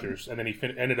the Dodgers, and then he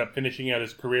ended up finishing out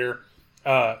his career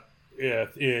in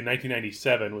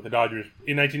 1997 with the Dodgers.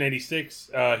 In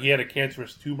 1996, he had a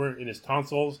cancerous tumor in his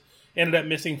tonsils. Ended up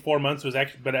missing 4 months,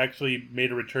 but actually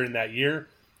made a return that year.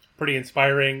 Pretty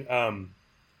inspiring.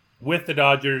 With the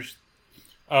Dodgers,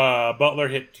 Butler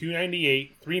hit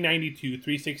 298, 392,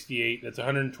 368. That's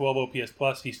 112 OPS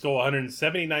plus. He stole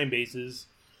 179 bases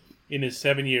in his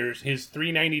 7 years. His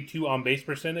 392 on base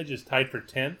percentage is tied for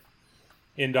 10th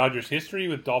in Dodgers history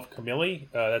with Dolph Camilli.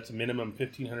 That's a minimum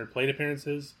 1,500 plate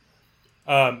appearances.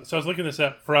 So I was looking this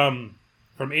up from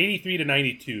 83 to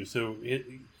 92. So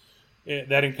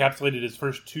that encapsulated his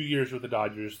first 2 years with the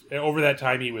Dodgers. Over that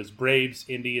time, he was Braves,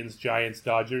 Indians, Giants,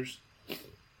 Dodgers.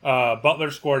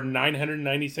 Butler scored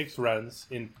 996 runs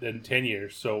in 10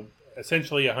 years, so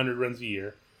essentially 100 runs a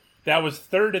year. That was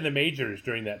third in the majors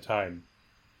during that time.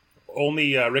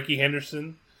 Only Ricky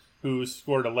Henderson, who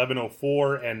scored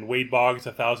 1104, and Wade Boggs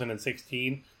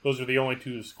 1,016. Those are the only 2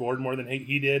 who scored more than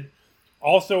he did.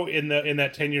 Also, in that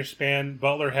 10-year span,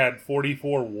 Butler had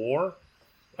 44 WAR.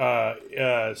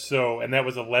 And that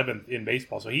was 11th in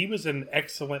baseball. So he was an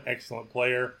excellent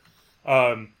player.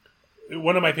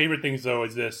 One of my favorite things, though,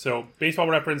 is this. So Baseball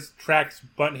Reference tracks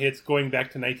bunt hits going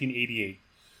back to 1988.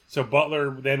 So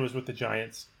Butler then was with the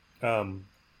Giants. Then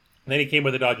he came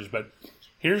with the Dodgers. But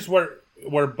Here's where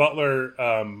Butler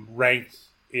ranked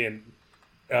in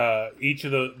each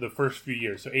of the first few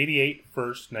years. So 88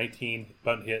 first, 19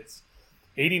 bunt hits.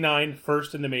 89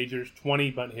 first in the majors,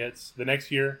 20 bunt hits. The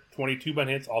next year, 22 bunt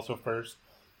hits, also first.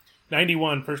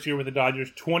 91 first year with the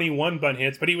Dodgers, 21 bunt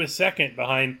hits, but he was second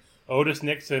behind Otis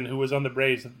Nixon, who was on the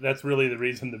Braves. That's really the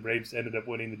reason the Braves ended up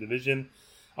winning the division,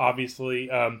 obviously.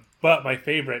 But my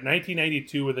favorite,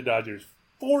 1992 with the Dodgers,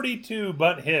 42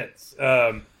 bunt hits.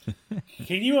 Can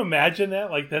you imagine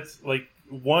that? Like, that's like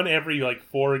one every like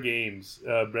 4 games.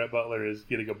 Brett Butler is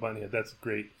getting a bunt hit. That's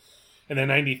great. And then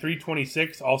 93,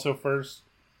 26, also first.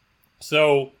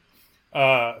 So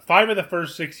 5 of the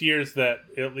first 6 years who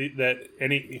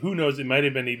knows, it might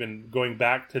have been even going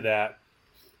back to that.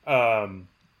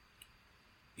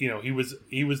 He was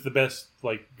the best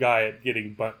like guy at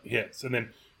getting bunt hits. And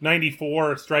then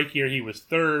 94 strike year, he was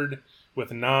third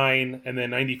with 9, and then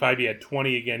 95 he had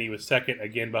 20 again. He was second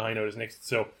again behind Otis Nixon.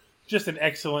 So just an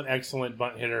excellent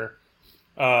bunt hitter.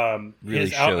 Really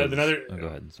shows. Go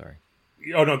ahead. Sorry.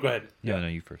 Oh no, go ahead. No,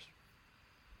 you first.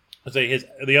 I'll say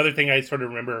the other thing I sort of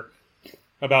remember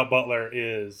about Butler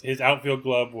is his outfield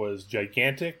glove was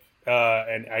gigantic,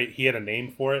 and he had a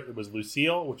name for it. It was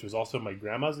Lucille, which was also my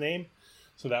grandma's name,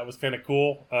 so that was kind of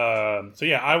cool. So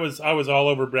yeah, I was all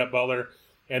over Brett Butler,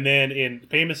 and then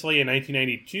famously in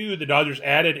 1992, the Dodgers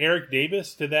added Eric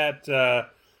Davis to that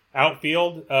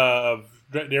outfield of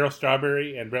Darryl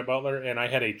Strawberry and Brett Butler, and I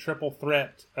had a triple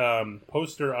threat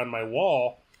poster on my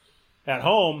wall at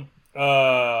home.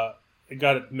 It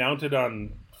got it mounted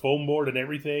on foam board and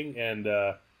everything, and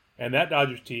that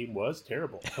Dodgers team was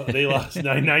terrible. They lost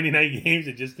 99 games.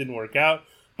 It just didn't work out,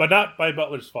 but not by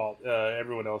Butler's fault.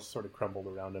 Everyone else sort of crumbled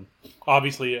around him,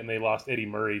 obviously, and they lost Eddie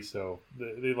Murray, so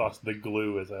they lost the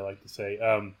glue, as I like to say.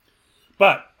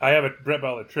 But I have a Brett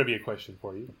Butler trivia question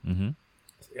for you.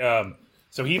 Mm-hmm.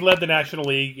 So he led the National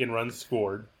League in runs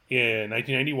scored in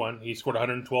 1991. He scored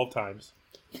 112 times.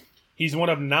 He's one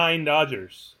of 9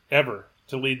 Dodgers ever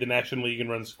to lead the National League in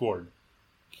runs scored.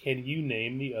 Can you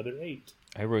name the other 8?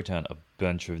 I wrote down a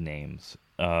bunch of names.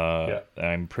 Yeah.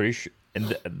 I'm pretty sure,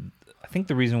 and I think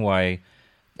the reason why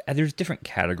there's different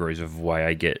categories of why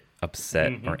I get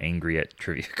upset or angry at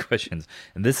trivia questions,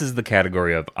 and this is the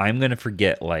category of I'm going to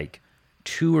forget like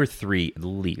 2 or 3 at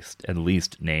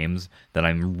least names that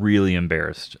I'm really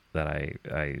embarrassed that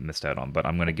I missed out on, but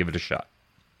I'm going to give it a shot.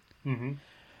 Mm-hmm.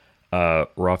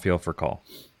 Rafael Furcal.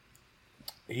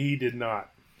 He did not.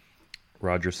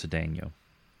 Roger Cedeno.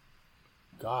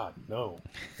 God, no.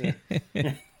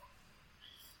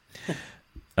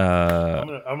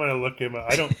 I'm gonna look him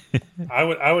up.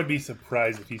 I would be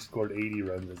surprised if he scored 80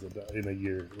 runs in a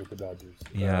year with the Dodgers.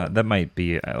 Yeah, that might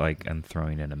be like I'm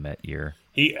throwing in a Met year.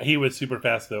 He was super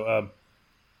fast though.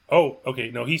 Okay.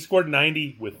 No, he scored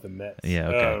 90 with the Mets. Yeah.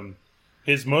 Okay.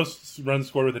 His most runs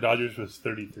scored with the Dodgers was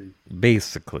 33.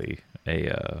 Basically,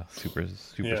 a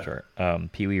superstar. Yeah.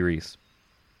 Pee Wee Reese.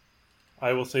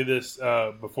 I will say this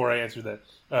before I answer that.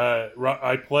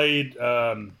 I played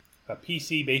a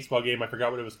PC baseball game. I forgot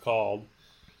what it was called.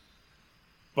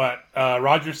 But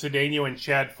Roger Cedeno and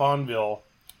Chad Fonville,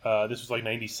 this was like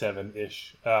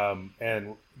 97-ish.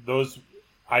 And those,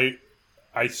 I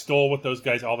stole with those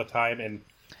guys all the time. And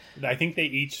I think they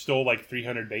each stole like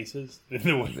 300 bases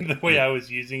the way I was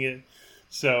using it.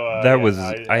 So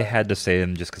I had to say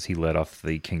him just because he led off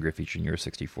the Ken Griffey Jr.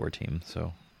 64 team.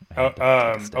 So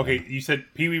okay, you said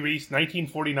Pee Wee Reese,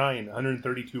 1949,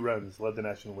 132 runs, led the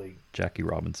National League. Jackie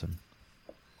Robinson.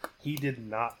 He did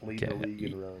not lead the league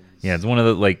in runs. Yeah, it's one of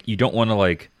the like you don't want to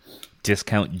like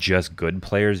discount just good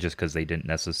players just because they didn't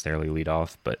necessarily lead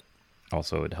off, but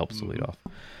also it helps to lead off.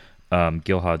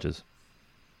 Gil Hodges.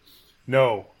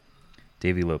 No.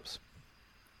 Davey Lopes.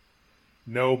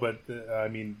 No, but I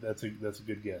mean that's a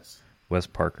good guess. Wes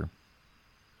Parker.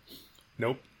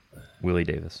 Nope. Willie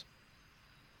Davis.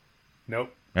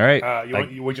 Nope. All right.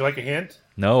 Would you like a hint?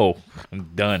 No,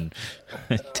 I'm done.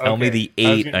 Tell me the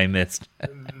 8 I missed.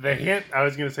 The hint I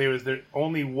was going to say was there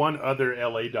only one other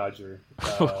LA Dodger.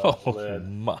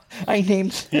 I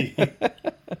named.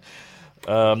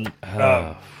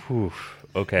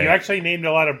 Okay. You actually named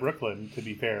a lot of Brooklyn, to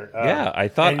be fair. Yeah, I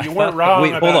thought. And you weren't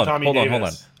wrong about Tommy Davis. Hold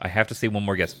on. I have to say one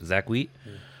more guess. Zach Wheat?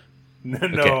 No,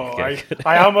 okay.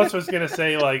 I almost was going to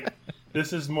say, like,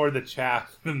 this is more the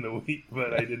chaff than the wheat,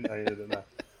 but I didn't know.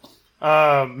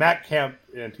 Matt Kemp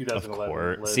in 2011. Of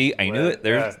course. See, I knew it.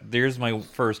 There's my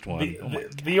first one.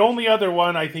 The only other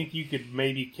one I think you could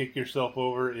maybe kick yourself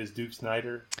over is Duke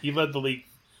Snider. He led the league.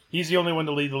 He's the only one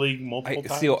to lead the league multiple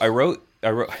times. See, I wrote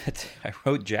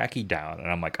Jackie down, and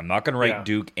I'm like, I'm not going to write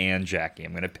Duke and Jackie.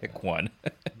 I'm going to pick one,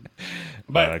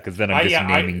 but because then I'm just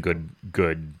naming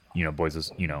good boys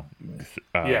is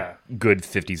Yeah. good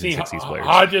 50s See, and 60s players.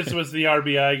 Hodges was the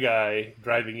RBI guy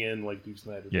driving in like Duke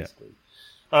Snider, Yeah. basically.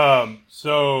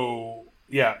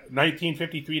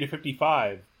 1953 to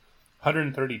 55,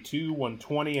 132,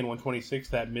 120, and 126.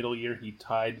 That middle year, he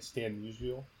tied Stan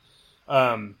Musial.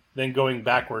 Then going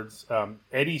backwards,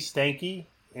 Eddie Stanky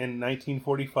in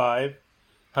 1945,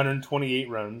 128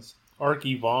 runs.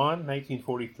 Arky Vaughan,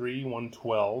 1943,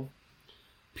 112.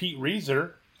 Pete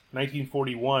Reiser,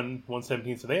 1941,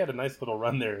 117. So they had a nice little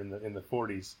run there in the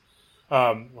 40s.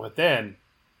 But then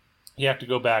you have to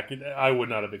go back. I would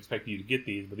not have expected you to get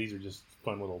these, but these are just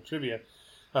fun little trivia.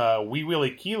 Wee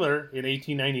Willie Keeler in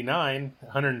 1899,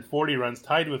 140 runs,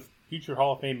 tied with future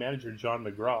Hall of Fame manager John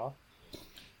McGraw.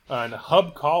 And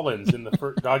Hub Collins in the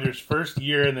Dodgers' first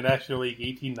year in the National League,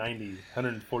 1890,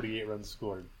 148 runs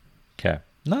scored. Okay.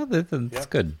 No, that's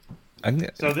good.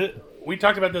 So we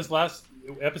talked about this last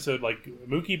episode. Like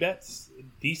Mookie Betts,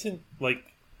 decent. Like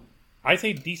I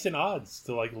say, decent odds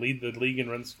to like lead the league in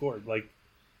runs scored. Like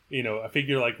I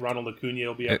figure like Ronald Acuna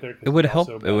will be out there. It would help.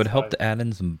 It would help to add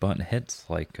in some bunt hits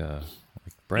like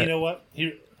Brett. You know what?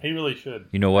 He really should.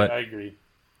 You know what? I agree.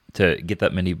 To get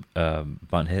that many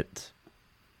bunt hits,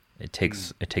 it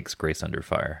takes Grace Under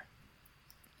Fire.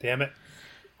 Damn it!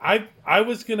 I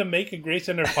was gonna make a Grace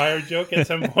Under Fire joke at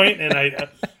some point, and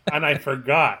I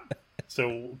forgot.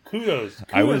 So kudos.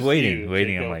 I was waiting. to you, I'm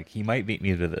Jacob. like, he might beat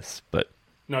me to this, but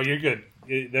No, you're good.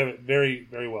 Very,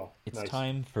 very well. it's Nice.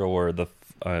 time for the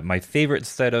my favorite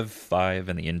set of 5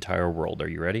 in the entire world. Are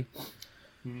you ready?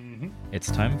 Mm-hmm.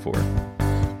 It's time for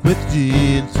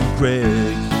Questions to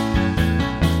Greg.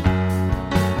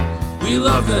 We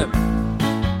love them.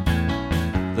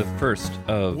 the first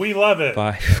of We love it.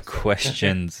 5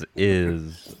 questions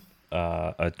is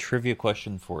a trivia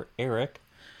question for Eric.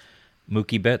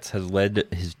 Mookie Betts has led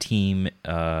his team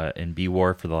in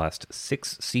B-WAR for the last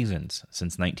 6 seasons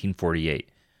since 1948.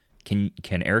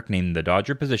 Can Eric name the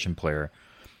Dodger position players,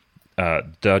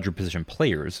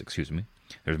 excuse me,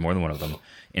 there's more than one of them,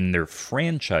 in their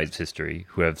franchise history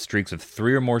who have streaks of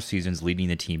 3 or more seasons leading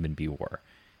the team in B-WAR?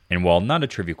 And while not a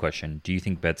trivia question, do you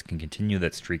think Betts can continue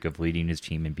that streak of leading his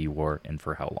team in B-WAR, and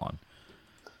for how long?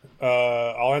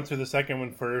 I'll answer the second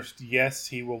one first. Yes,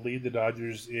 he will lead the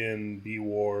Dodgers in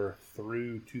B-WAR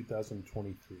through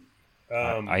 2023.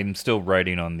 I'm still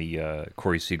riding on the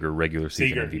Corey Seager regular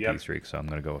season Seager, MVP yep. streak, so I'm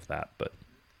going to go with that. But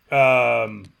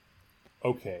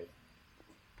Okay.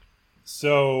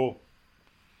 So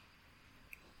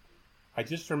I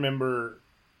just remember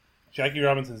Jackie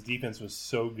Robinson's defense was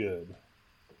so good,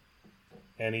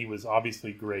 and he was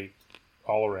obviously great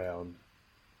all around.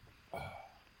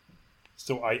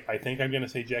 So I think I'm going to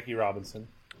say Jackie Robinson.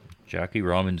 Jackie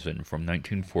Robinson from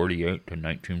 1948 to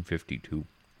 1952.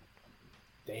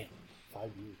 Damn, 5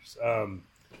 years.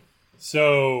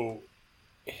 So,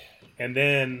 and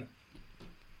then,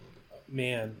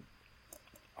 man,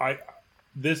 I'm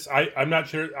not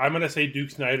sure. I'm gonna say Duke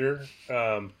Snider,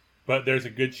 but there's a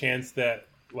good chance that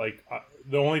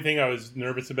the only thing I was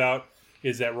nervous about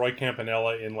is that Roy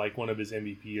Campanella in like one of his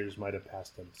MVP years might have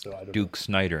passed him. So I don't Duke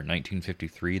Snider,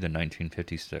 1953 to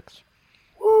 1956.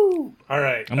 Woo! All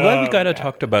right. I'm glad we kind of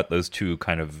talked about those two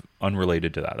kind of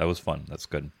unrelated to that. That was fun. That's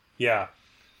good. Yeah.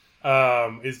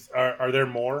 Are there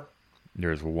more?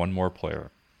 There's one more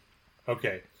player.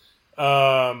 Okay.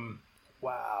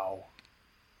 Wow.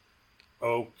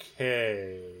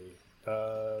 Okay.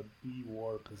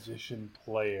 B-War position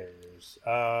players.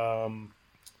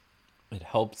 It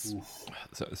helps.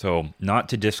 So not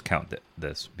to discount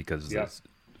this, because Yeah. it's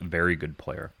a very good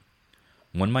player.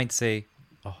 One might say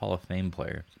a Hall of Fame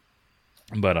player.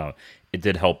 But it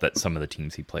did help that some of the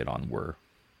teams he played on were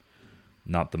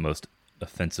not the most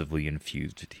offensively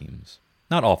infused teams.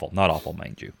 Not awful,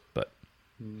 mind you, but...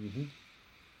 Mm-hmm.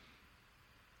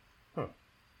 Huh.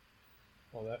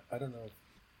 Well, I don't know.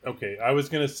 Okay, I was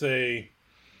going to say...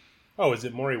 Oh, is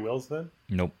it Maury Wills then?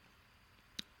 Nope.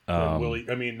 Or Willie?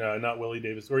 I mean, not Willie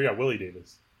Davis. Or yeah, Willie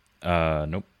Davis.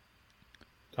 Nope.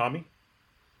 Tommy?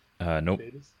 Nope.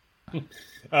 Davis?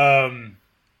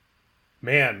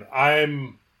 Man,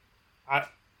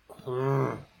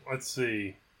 let's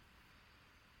see.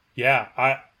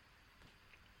 Yeah,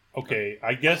 okay,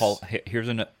 I guess. Here's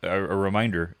a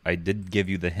reminder. I did give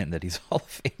you the hint that he's a Hall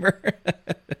of Famer.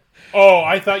 Oh,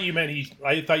 I thought you meant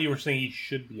I thought you were saying he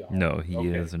should be a Hall. No, he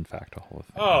Okay. is in fact a Hall of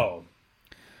Famer.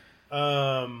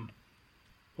 Oh.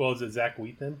 Well, is it Zach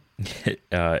Wheat then?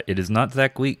 It is not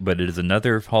Zach Wheat, but it is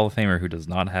another Hall of Famer who does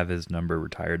not have his number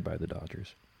retired by the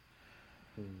Dodgers.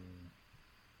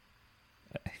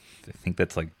 I think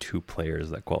that's like 2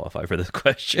 players that qualify for this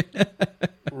question.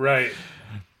 Right.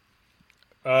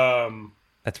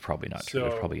 That's probably not true.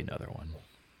 There's probably another one.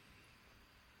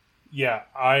 Yeah,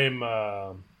 I'm.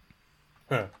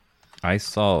 I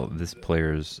saw this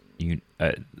player's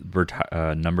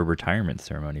number retirement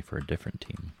ceremony for a different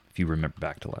team. If you remember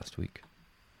back to last week.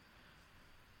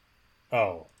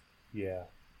 Oh, yeah.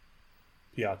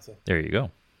 Piazza. There you go.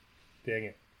 Dang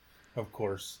it. Of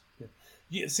course.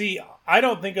 Yeah, see, I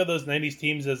don't think of those 90s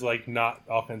teams as, like, not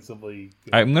offensively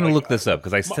good. I'm going to like, look this up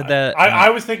because I said that. I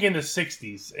was thinking the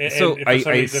 60s. So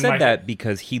I said my that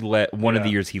because he led one of the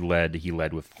years he led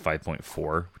with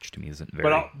 5.4, which to me isn't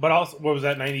very. But also, what was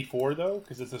that, 94, though?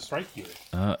 Because it's a strike year.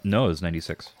 No, it was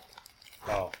 96.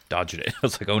 Oh. Dodged it. I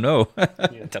was like, oh no.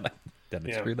 Did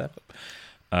I screw that up?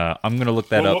 I'm going to look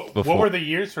that up before. What were the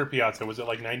years for Piazza? Was it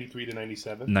like 93 to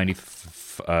 97?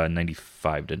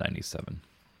 95 to 97.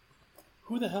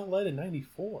 Who the hell led in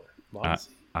 94?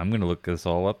 I'm going to look this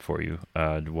all up for you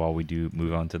while we do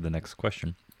move on to the next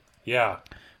question. Yeah.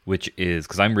 Which is,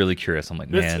 because I'm really curious. I'm like,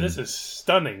 man. This is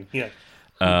stunning. Yeah.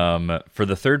 For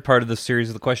the third part of the series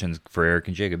of the questions for Eric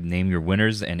and Jacob, name your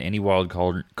winners and any wild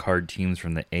card teams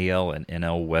from the AL and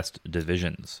NL West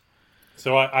divisions.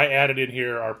 So I added in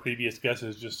here our previous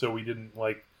guesses just so we didn't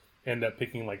like end up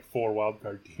picking like 4 wild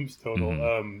card teams total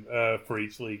for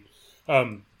each league.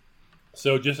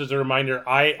 So just as a reminder,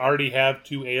 I already have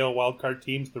 2 AL wildcard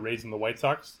teams, the Rays and the White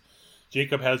Sox.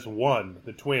 Jacob has 1,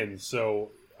 the Twins. So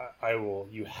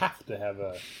you have to have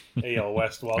a AL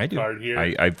West wildcard here.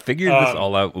 I figured this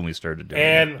all out when we started doing it.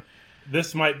 And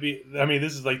this might be,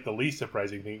 this is like the least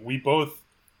surprising thing. We both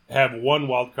have 1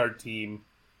 wildcard team.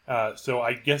 So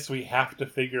I guess we have to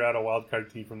figure out a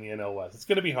wildcard team from the NL West. It's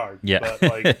going to be hard. Yeah. But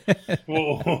like,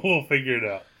 we'll figure it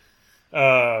out.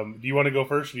 Do you want to go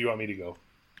first or do you want me to go?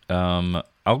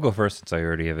 I'll go first since I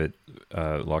already have it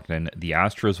locked in. The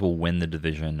Astros will win the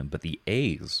division, but the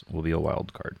A's will be a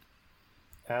wild card.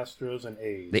 Astros and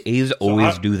A's. The A's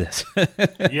always do this.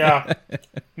 Yeah.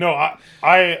 No,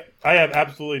 I have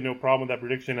absolutely no problem with that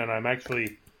prediction, and I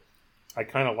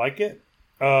kind of like it.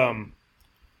 So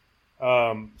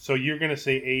you're going to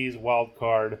say A's wild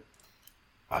card.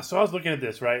 So I was looking at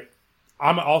this, right?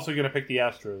 I'm also going to pick the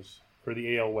Astros for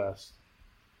the AL West.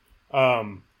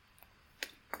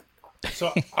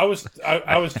 So I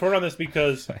was torn on this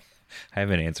because I have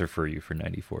an answer for you for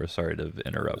 94. Sorry to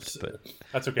interrupt, but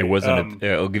that's okay. It wasn't.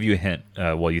 I'll give you a hint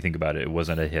while you think about it. It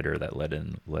wasn't a hitter that led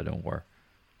in WAR.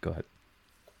 Go ahead.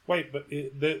 Wait, but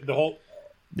the whole.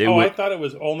 I thought it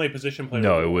was only position player.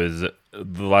 No, it was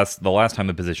the last time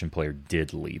a position player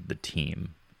did lead the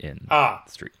team in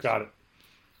streaks. Got it.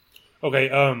 Okay.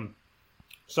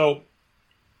 So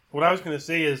what I was going to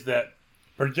say is that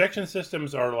projection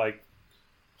systems are like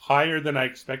higher than I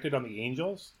expected on the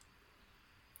Angels.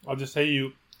 I'll just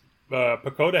say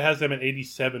Pacoda has them at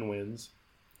 87 wins,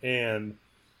 and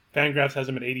Fangraphs has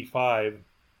them at 85.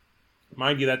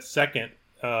 Mind you, that's second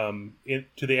to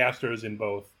the Astros in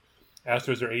both.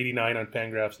 Astros are 89 on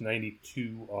Fangraphs,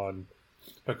 92 on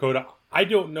Pacoda. I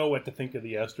don't know what to think of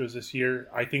the Astros this year.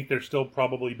 I think they're still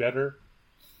probably better,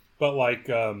 but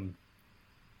I'm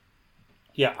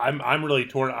really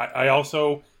torn. I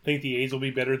also think the A's will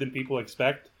be better than people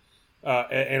expect.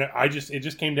 And it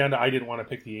just came down to I didn't want to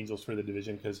pick the Angels for the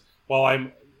division because while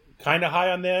I'm kind of high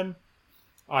on them,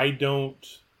 I don't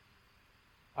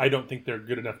think they're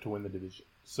good enough to win the division.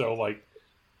 So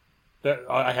that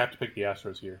I have to pick the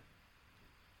Astros here,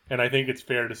 and I think it's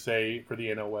fair to say for the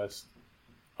NL West,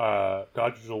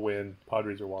 Dodgers will win,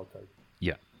 Padres are wild card.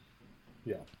 Yeah.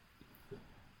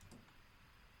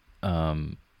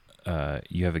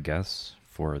 You have a guess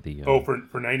for the?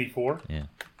 For 94. Yeah.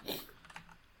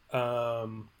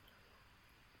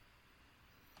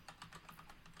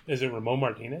 Is it Ramon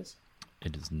Martinez?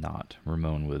 It is not.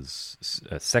 Ramon was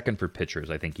second for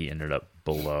pitchers. I think he ended up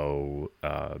below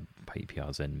Pete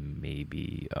Piazza and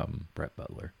maybe Brett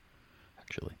Butler,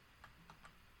 actually.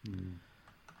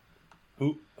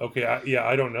 Who? Okay,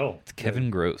 I don't know. It's Kevin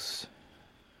Gross.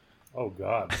 Oh,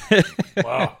 God.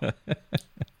 Wow.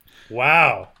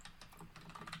 Wow.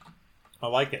 I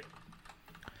like it.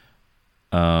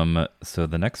 So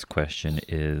the next question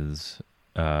is,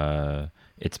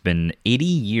 it's been 80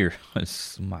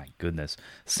 years, my goodness,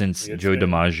 since Joe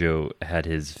DiMaggio had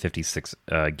his 56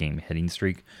 game hitting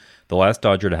streak. The last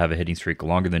Dodger to have a hitting streak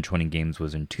longer than 20 games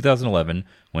was in 2011,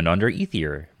 when Andre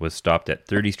Ethier was stopped at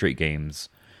 30 straight games,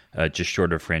 just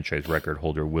short of franchise record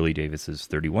holder Willie Davis's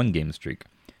 31 game streak.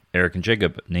 Eric and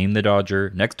Jacob, name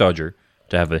the next Dodger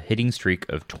to have a hitting streak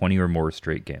of 20 or more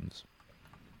straight games.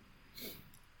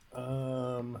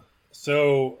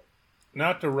 So,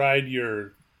 not to ride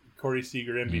your Corey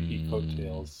Seager MVP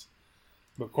coattails,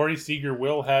 but Corey Seager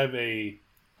will have a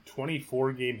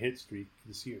 24-game hit streak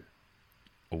this year.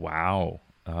 Wow.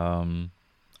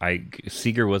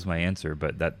 Seager was my answer,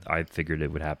 but that I figured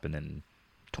it would happen in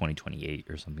 2028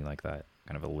 or something like that.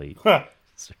 Kind of a late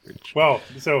surge. Well,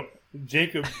 so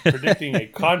Jacob predicting a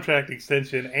contract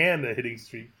extension and a hitting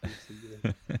streak.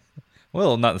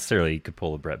 Well, not necessarily. You could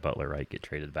pull a Brett Butler, right? Get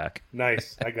traded back.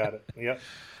 Nice. I got it. Yep.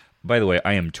 By the way,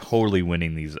 I am totally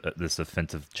winning this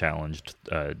offensive challenged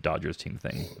Dodgers team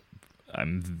thing.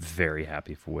 I'm very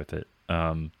happy with it.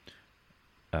 I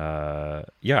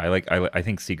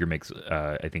think Seager makes.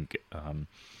 I think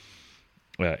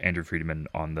Andrew Friedman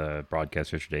on the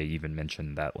broadcast yesterday even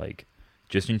mentioned that, like,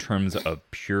 just in terms of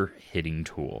pure hitting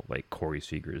tool, like, Corey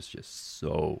Seager is just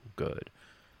so good.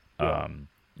 Yeah.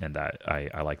 And that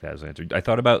I like that as an answer. I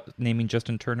thought about naming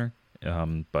Justin Turner,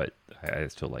 but I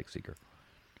still like Seager.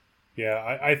 Yeah,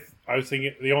 I was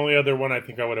thinking the only other one I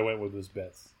think I would have went with was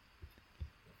Betts.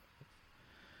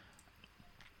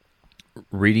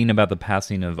 Reading about the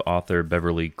passing of author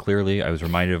Beverly Cleary, I was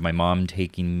reminded of my mom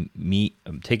taking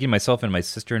myself and my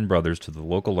sister and brothers to the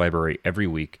local library every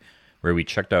week, where we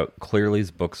checked out Clearly's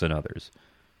books and others.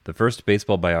 The first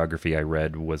baseball biography I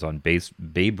read was on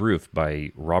Babe Ruth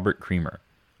by Robert Creamer.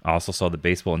 I also saw the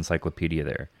baseball encyclopedia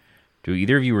there. Do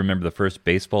either of you remember the first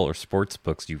baseball or sports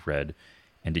books you've read?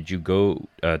 And did you go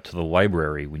to the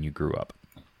library when you grew up?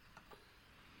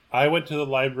 I went to the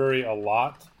library a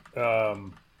lot.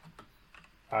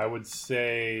 I would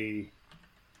say,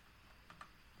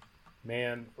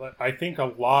 man, I think a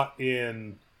lot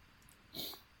in,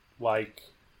 like,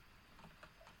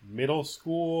 middle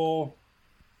school.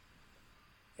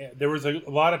 There was a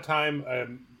lot of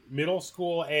time, middle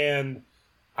school, and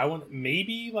I went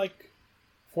maybe like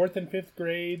 4th and 5th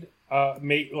grade,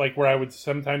 like where I would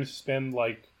sometimes spend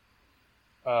like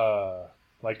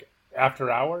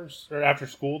after hours or after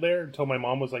school there until my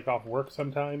mom was like off work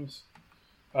sometimes.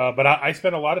 But I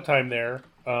spent a lot of time there.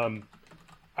 I'm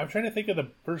trying to think of the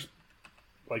first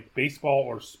like baseball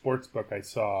or sports book I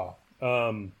saw.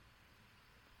 Didn't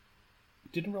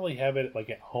really have it like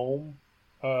at home.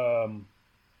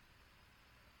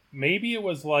 Maybe it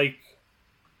was like,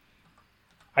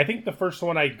 I think the first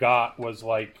one I got was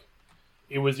like,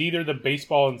 it was either the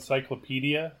baseball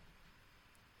encyclopedia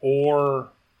or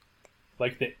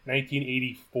like the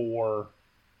 1984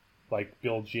 like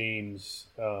Bill James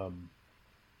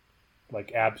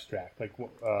like abstract, like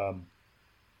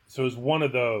so it was one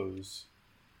of those.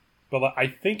 But I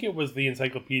think it was the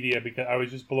encyclopedia because I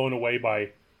was just blown away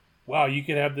by, wow, you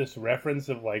could have this reference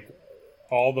of like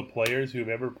all the players who've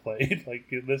ever played. Like,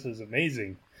 this is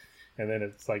amazing. And then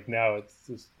it's like, now it's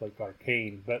just like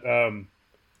arcane. But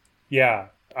yeah,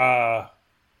 I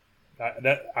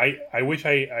wish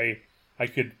I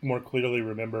could more clearly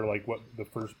remember like what the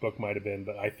first book might have been,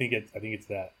 but I think it's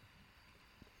that.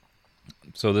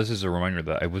 So this is a reminder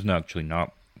that I was not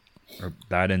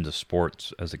that into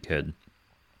sports as a kid.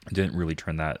 I didn't really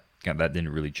that didn't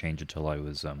really change until I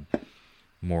was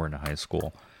more in high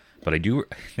school. But I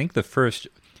think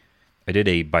I did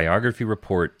a biography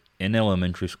report in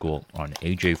elementary school on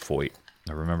A.J. Foyt.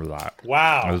 I remember that.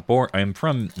 Wow.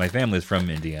 My family is from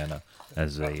Indiana,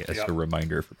 as a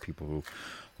reminder for people who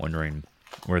wondering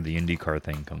where the IndyCar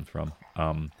thing comes from.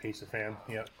 Pacer fan,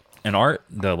 yeah. And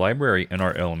the library in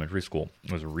our elementary school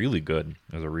was really good.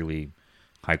 It was a really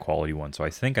high quality one. So I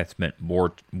think I spent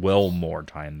more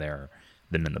time there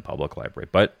than in the public library.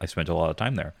 But I spent a lot of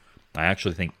time there. I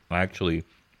actually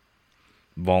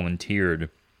volunteered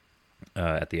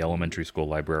at the elementary school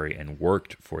library and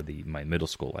worked for my middle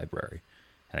school library.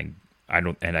 And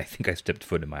I think I stepped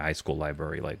foot in my high school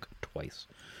library like twice.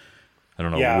 I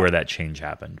don't know where that change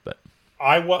happened, but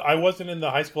I wasn't in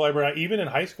the high school library. Even in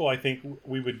high school, I think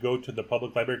we would go to the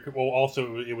public library. Well,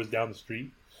 also it was down the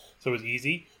street, so it was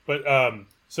easy. But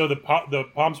so the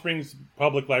Palm Springs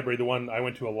Public Library, the one I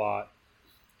went to a lot,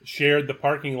 shared the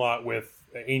parking lot with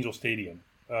Angel Stadium,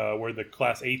 where the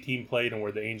Class A team played and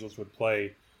where the Angels would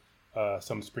play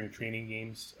some spring training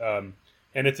games.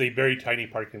 And it's a very tiny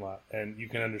parking lot, and you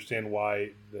can understand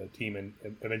why the team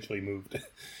eventually moved.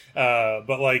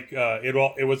 But like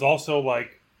it was also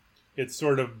like it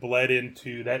sort of bled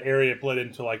into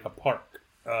like a park.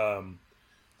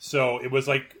 So it was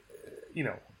like, you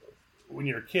know, when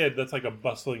you're a kid, that's like a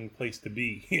bustling place to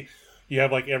be. You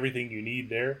have like everything you need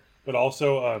there, but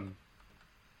also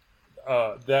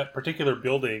that particular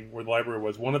building where the library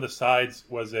was, one of the sides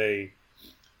was a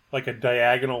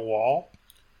diagonal wall.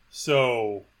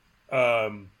 So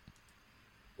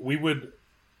we would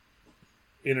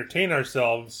entertain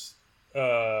ourselves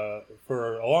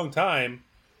for a long time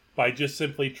by just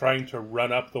simply trying to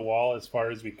run up the wall as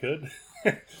far as we could.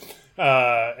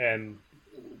 And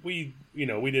we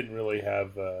didn't really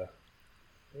have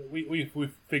we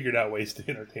figured out ways to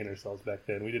entertain ourselves back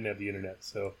then. We didn't have the internet,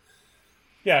 so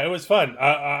yeah, it was fun.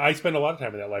 I spent a lot of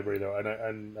time in that library though,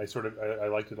 and I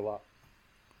liked it a lot.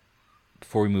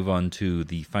 Before we move on to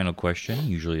the final question,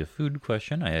 usually a food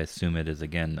question, I assume it is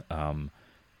again.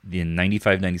 In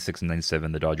 95, 96, and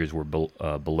 97, the Dodgers were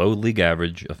below league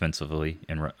average offensively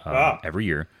every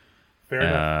year. Fair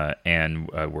enough. And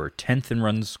were 10th in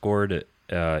runs scored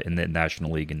in the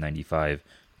National League in 95,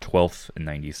 12th in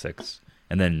 96,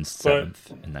 and then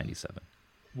 7th in 97.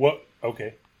 What?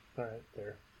 Okay. All right,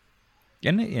 there.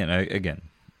 And again,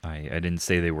 I didn't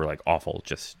say they were like awful,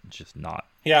 just not.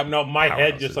 Yeah, no, my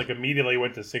head powerhouses. just like immediately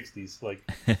went to 60s. Like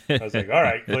I was like, all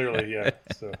right, clearly, yeah.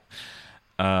 So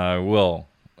Well,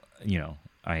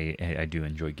 I do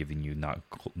enjoy giving you not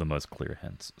the most clear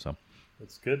hints. So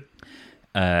that's good.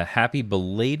 Happy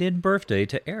belated birthday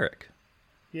to Eric.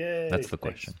 Yay! That's the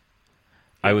question.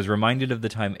 I was reminded of the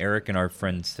time Eric and our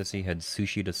friend Sissy had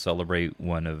sushi to celebrate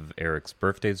one of Eric's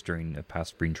birthdays during a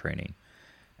past spring training.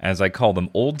 As I call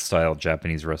them, old-style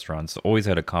Japanese restaurants always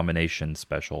had a combination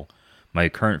special. My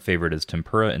current favorite is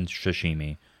tempura and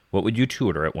sashimi. What would you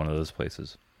order at one of those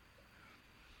places?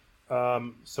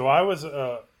 So I was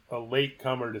a late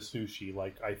comer to sushi,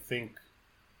 like I think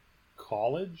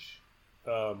college.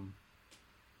 So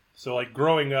like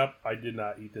growing up, I did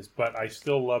not eat this, but I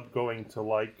still loved going to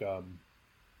like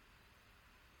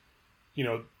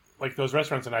those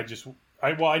restaurants, and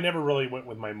I never really went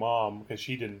with my mom because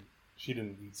she didn't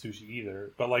eat sushi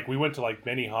either. But like we went to like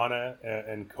Benihana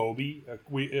and Kobe.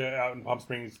 We out in Palm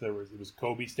Springs it was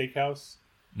Kobe Steakhouse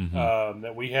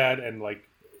that we had, and like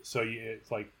so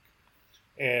it's like,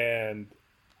 and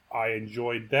I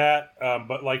enjoyed that.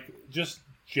 But like just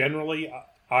generally,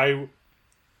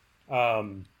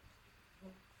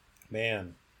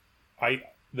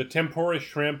 the tempura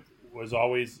shrimp was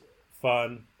always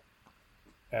fun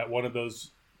at one of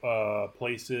those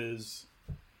places,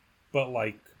 but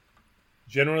like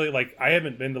generally, like I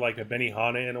haven't been to like a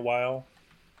Benihana in a while,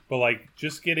 but like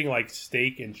just getting like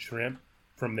steak and shrimp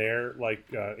from there, like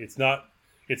it's not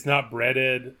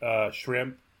breaded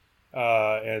shrimp,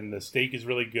 and the steak is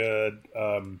really good.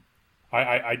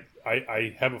 I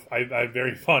have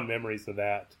very fond memories of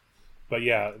that, but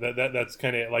yeah, that's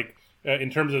kind of like in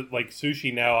terms of like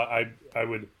sushi now. I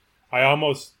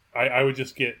would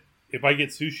just get, if I get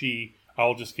sushi,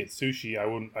 I'll just get sushi.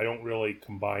 I don't really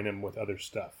combine them with other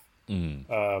stuff.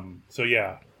 So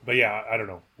yeah, but yeah, I don't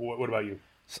know. What about you?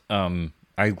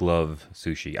 I love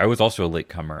sushi. I was also a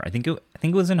latecomer. I think it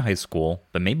was in high school,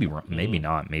 but maybe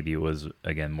not. Maybe it was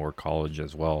again more college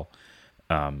as well.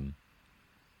 I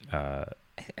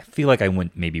feel like I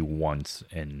went maybe once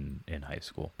in high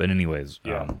school, but anyways,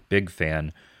 big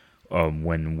fan.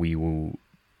 When we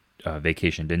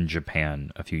vacationed in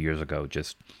Japan a few years ago,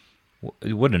 just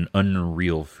what an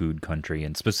unreal food country,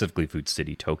 and specifically food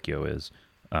city Tokyo is.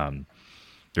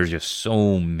 There's just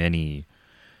so many.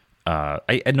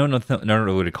 I don't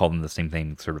know what to call them, the same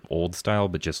thing, sort of old style,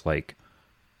 but just like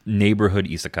neighborhood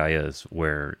izakayas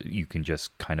where you can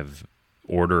just kind of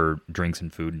order drinks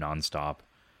and food nonstop.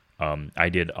 I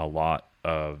did a lot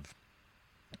of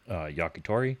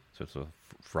yakitori, so it's a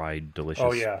fried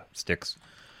delicious sticks.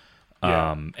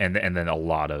 And then a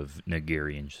lot of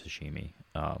nigiri and sashimi.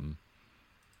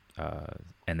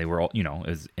 And they were all,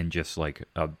 and just like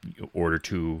order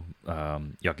 2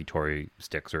 yakitori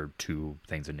sticks or 2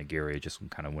 things of nigiri, just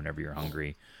kind of whenever you're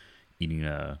hungry, drinking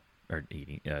a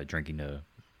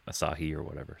Asahi or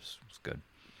whatever. It's good.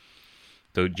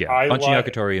 So yeah, bunch of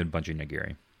yakitori and bunch of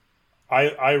nigiri.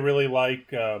 I really like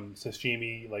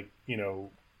sashimi, like the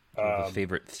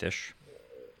favorite fish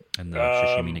in the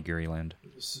sashimi nigiri land.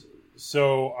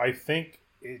 So I think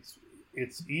it's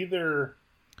either.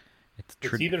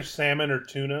 It's either salmon or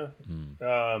tuna.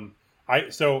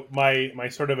 So my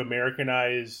sort of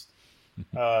Americanized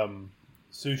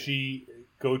sushi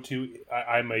go-to.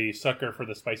 I'm a sucker for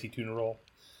the spicy tuna roll.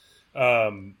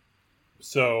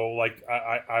 So like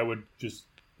I would just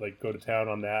like go to town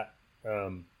on that.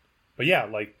 But yeah,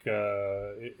 like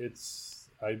I'm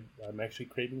actually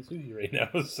craving sushi right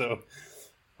now. So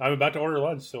I'm about to order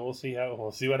lunch. So we'll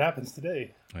see what happens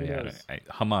today.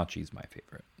 Hamachi's my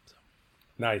favorite. So.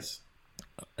 Nice.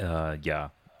 Yeah,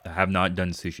 I have not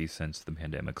done sushi since the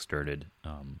pandemic started.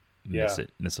 Miss it.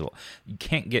 You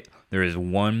can't get. There is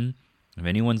one. If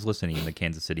anyone's listening in the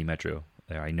Kansas City metro,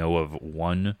 I know of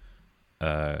one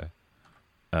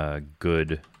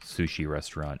good sushi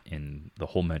restaurant in the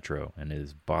whole metro, and it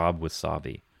is Bob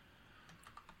Wasabi.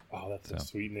 Oh, that's a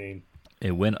sweet name.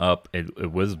 It went up.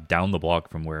 It was down the block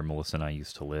from where Melissa and I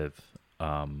used to live.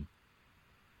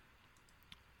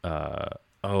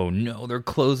 Oh no, they're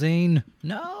closing.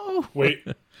 No. Wait,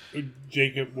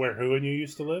 Jacob, who and you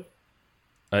used to live?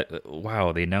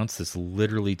 Wow, they announced this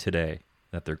literally today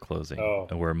that they're closing. Oh.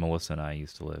 Where Melissa and I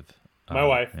used to live. My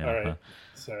wife. Yeah. All right.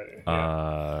 Sorry.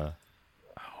 Yeah.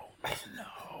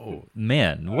 Oh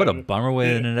man, what a bummer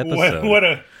way in an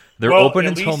episode. They're well, open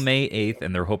at until least- May 8th,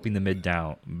 and they're hoping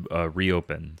to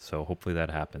reopen. So hopefully that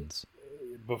happens.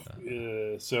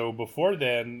 So before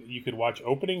then, you could watch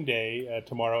opening day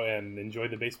tomorrow and enjoy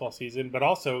the baseball season, but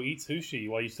also eat sushi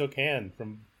while you still can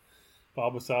from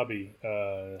Bob Wasabi.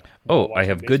 I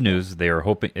have good news. They are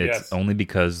hoping it's Yes. only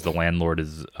because the landlord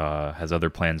has other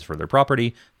plans for their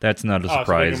property. That's not a So they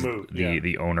surprise. can move, yeah.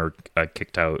 The owner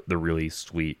kicked out the really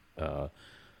sweet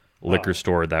liquor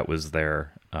store that was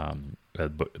there.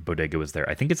 Bodega was there.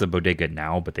 I think it's a bodega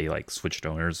now, but they switched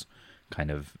owners, kind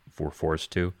of were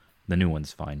forced to. The new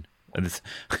one's fine. This,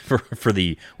 for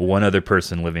the one other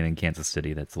person living in Kansas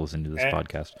City that's listening to this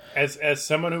podcast. As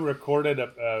someone who recorded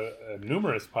a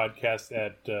numerous podcasts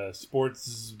at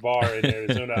Sports Bar in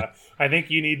Arizona, I think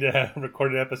you need to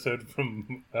record an episode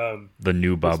from The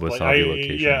new Bob Wasabi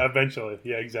location. Yeah, eventually.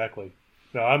 Yeah, exactly.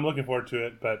 No, I'm looking forward to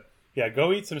it. But yeah,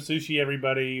 go eat some sushi,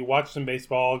 everybody. Watch some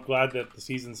baseball. Glad that the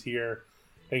season's here.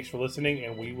 Thanks for listening,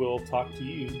 and we will talk to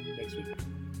you next week.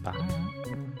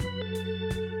 Bye.